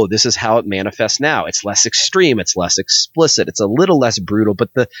 Oh, this is how it manifests now. It's less extreme. It's less explicit. It's a little less brutal,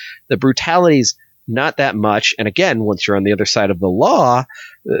 but the brutality's not that much. And again, once you're on the other side of the law,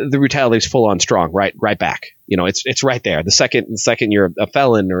 the brutality is full on strong, right back. It's right there. The second you're a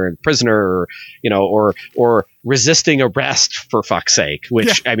felon or a prisoner, or resisting arrest, for fuck's sake,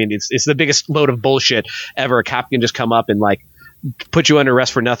 which, I mean, it's the biggest load of bullshit ever. A cop can just come up and like put you under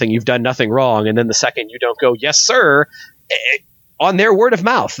arrest for nothing. You've done nothing wrong. And then the second you don't go, yes, sir, on their word of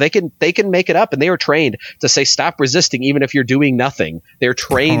mouth, they can make it up, and they are trained to say, stop resisting, even if you're doing nothing. They're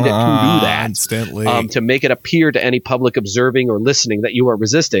trained to do that instantly, to make it appear to any public observing or listening that you are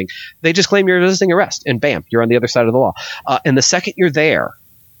resisting. They just claim you're resisting arrest, and bam, you're on the other side of the law. And the second you're there,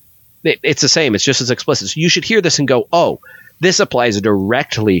 it's the same. It's just as explicit. So you should hear this and go, oh, this applies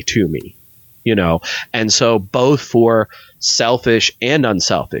directly to me, And so both for selfish and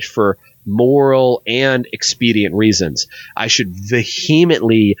unselfish, for moral and expedient reasons, I should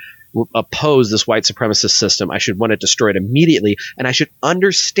vehemently oppose this white supremacist system. I should want it destroyed immediately, and I should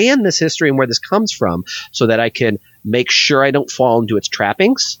understand this history and where this comes from so that I can make sure I don't fall into its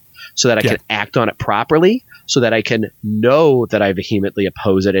trappings, so that I can act on it properly, so that I can know that I vehemently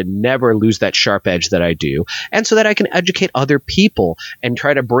oppose it and never lose that sharp edge that I do, and so that I can educate other people and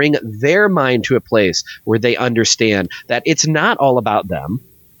try to bring their mind to a place where they understand that it's not all about them.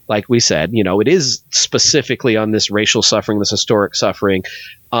 Like we said, it is specifically on this racial suffering, this historic suffering,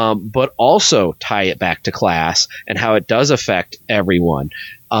 but also tie it back to class and how it does affect everyone,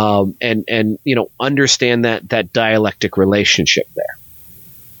 and understand that dialectic relationship there.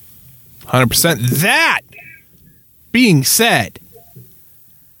 100%. That being said,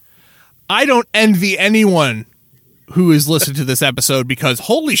 I don't envy anyone who is listening to this episode, because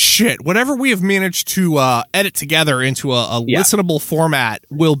holy shit, whatever we have managed to edit together into a listenable format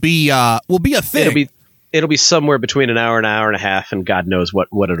will be a thing. It'll be somewhere between an hour and a half, and God knows what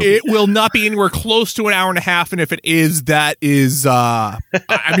it'll be. It will not be anywhere close to an hour and a half, and if it is, that is, I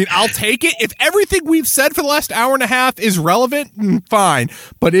mean, I'll take it. If everything we've said for the last hour and a half is relevant, fine.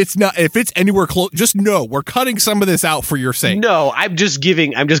 But it's not. If it's anywhere close, just know we're cutting some of this out for your sake. No, I'm just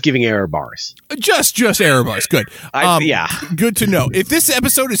giving error bars. Just error bars. Good. Good to know. If this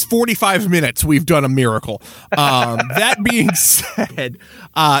episode is 45 minutes, we've done a miracle. That being said,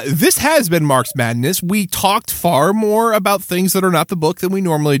 this has been Mark's Madness. We talked far more about things that are not the book than we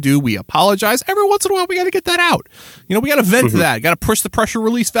normally do. We apologize. Every once in a while, we got to get that out. We got to vent that. Got to push the pressure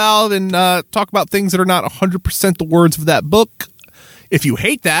release valve and talk about things that are not 100% the words of that book. If you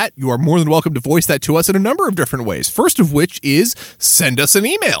hate that, you are more than welcome to voice that to us in a number of different ways. First of which is send us an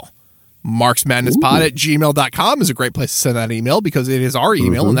email. marksmadnesspod@gmail.com is a great place to send that email, because it is our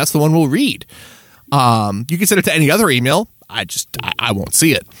email, and that's the one we'll read. You can send it to any other email. I won't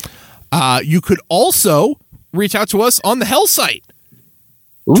see it. You could also reach out to us on the Hell site,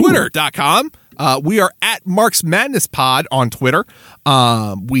 twitter.com. We are at Mark's Madness Pod on Twitter.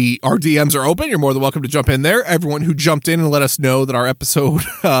 Our DMs are open. You're more than welcome to jump in there. Everyone who jumped in and let us know that our episode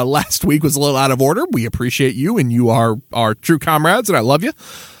last week was a little out of order, we appreciate you, and you are our true comrades, and I love you.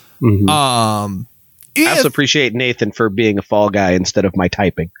 I also appreciate Nathan for being a fall guy instead of my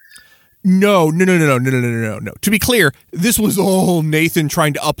typing. No. To be clear, this was all Nathan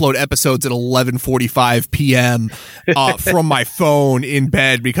trying to upload episodes at 11:45 p.m. From my phone in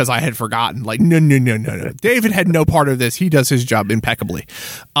bed because I had forgotten. Like, no. David had no part of this. He does his job impeccably.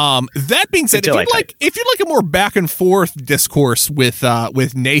 That being said, if you'd like a more back and forth discourse with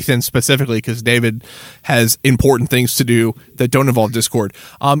Nathan specifically, because David has important things to do that don't involve Discord,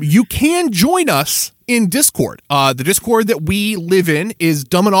 you can join us in Discord. The Discord that we live in is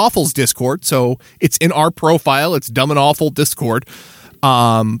Dumb and Awful's Discord, so it's in our profile. It's Dumb and Awful Discord.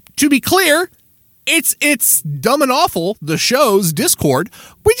 To be clear, it's Dumb and Awful, the show's Discord.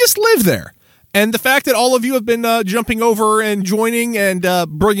 We just live there. And the fact that all of you have been jumping over and joining and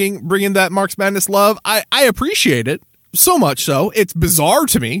bringing that Mark's Madness love, I appreciate it so much so. It's bizarre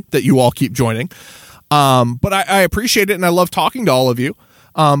to me that you all keep joining, but I appreciate it, and I love talking to all of you.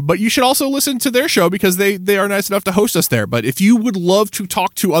 But you should also listen to their show, because they are nice enough to host us there. But if you would love to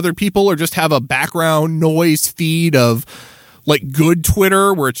talk to other people, or just have a background noise feed of like good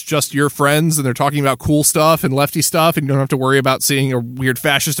Twitter where it's just your friends and they're talking about cool stuff and lefty stuff, and you don't have to worry about seeing a weird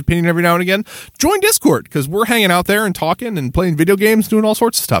fascist opinion every now and again, join Discord, because we're hanging out there and talking and playing video games, doing all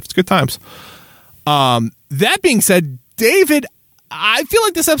sorts of stuff. It's good times. That being said, David, I feel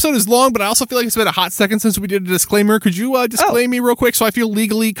like this episode is long, but I also feel like it's been a hot second since we did a disclaimer. Could you disclaim me real quick so I feel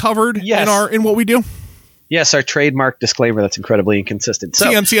legally covered in what we do? Yes, our trademark disclaimer that's incredibly inconsistent. So,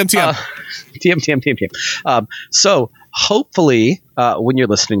 TM. So hopefully, when you're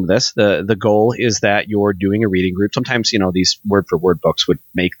listening to this, the goal is that you're doing a reading group. Sometimes, these word-for-word books would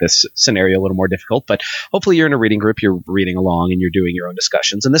make this scenario a little more difficult, but hopefully you're in a reading group, you're reading along, and you're doing your own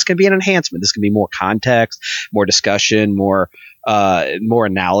discussions. And this can be an enhancement. This can be more context, more discussion, more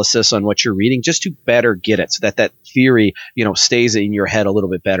analysis on what you're reading, just to better get it, so that theory, stays in your head a little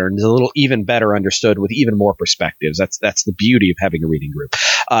bit better and is a little even better understood with even more perspectives. That's the beauty of having a reading group.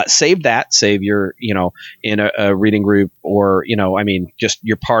 Save your, in a reading group, or, just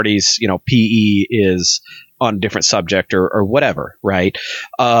your party's, PE is on a different subject or whatever, right?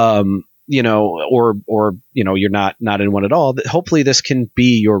 Or you're not in one at all. Hopefully this can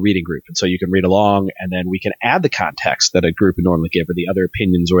be your reading group. And so you can read along, and then we can add the context that a group would normally give, or the other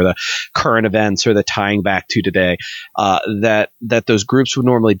opinions, or the current events, or the tying back to today, that those groups would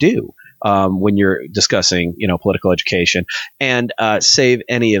normally do. When you're discussing, political education, and save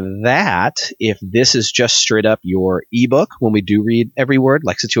any of that if this is just straight up your ebook when we do read every word,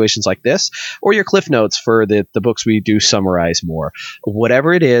 like situations like this, or your cliff notes for the books we do summarize more.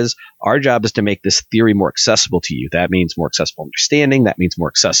 Whatever it is, our job is to make this theory more accessible to you. That means more accessible understanding. That means more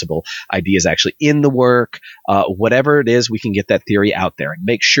accessible ideas actually in the work. Whatever it is, we can get that theory out there, and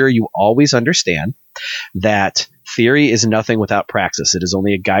make sure you always understand that theory is nothing without praxis. It is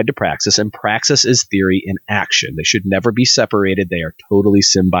only a guide to praxis, and praxis is theory in action. They should never be separated. They are totally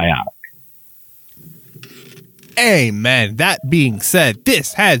symbiotic. Amen. That being said,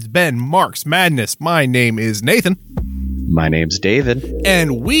 this has been Mark's Madness. My name is Nathan. My name's David.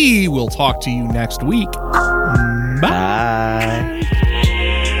 And we will talk to you next week. Bye.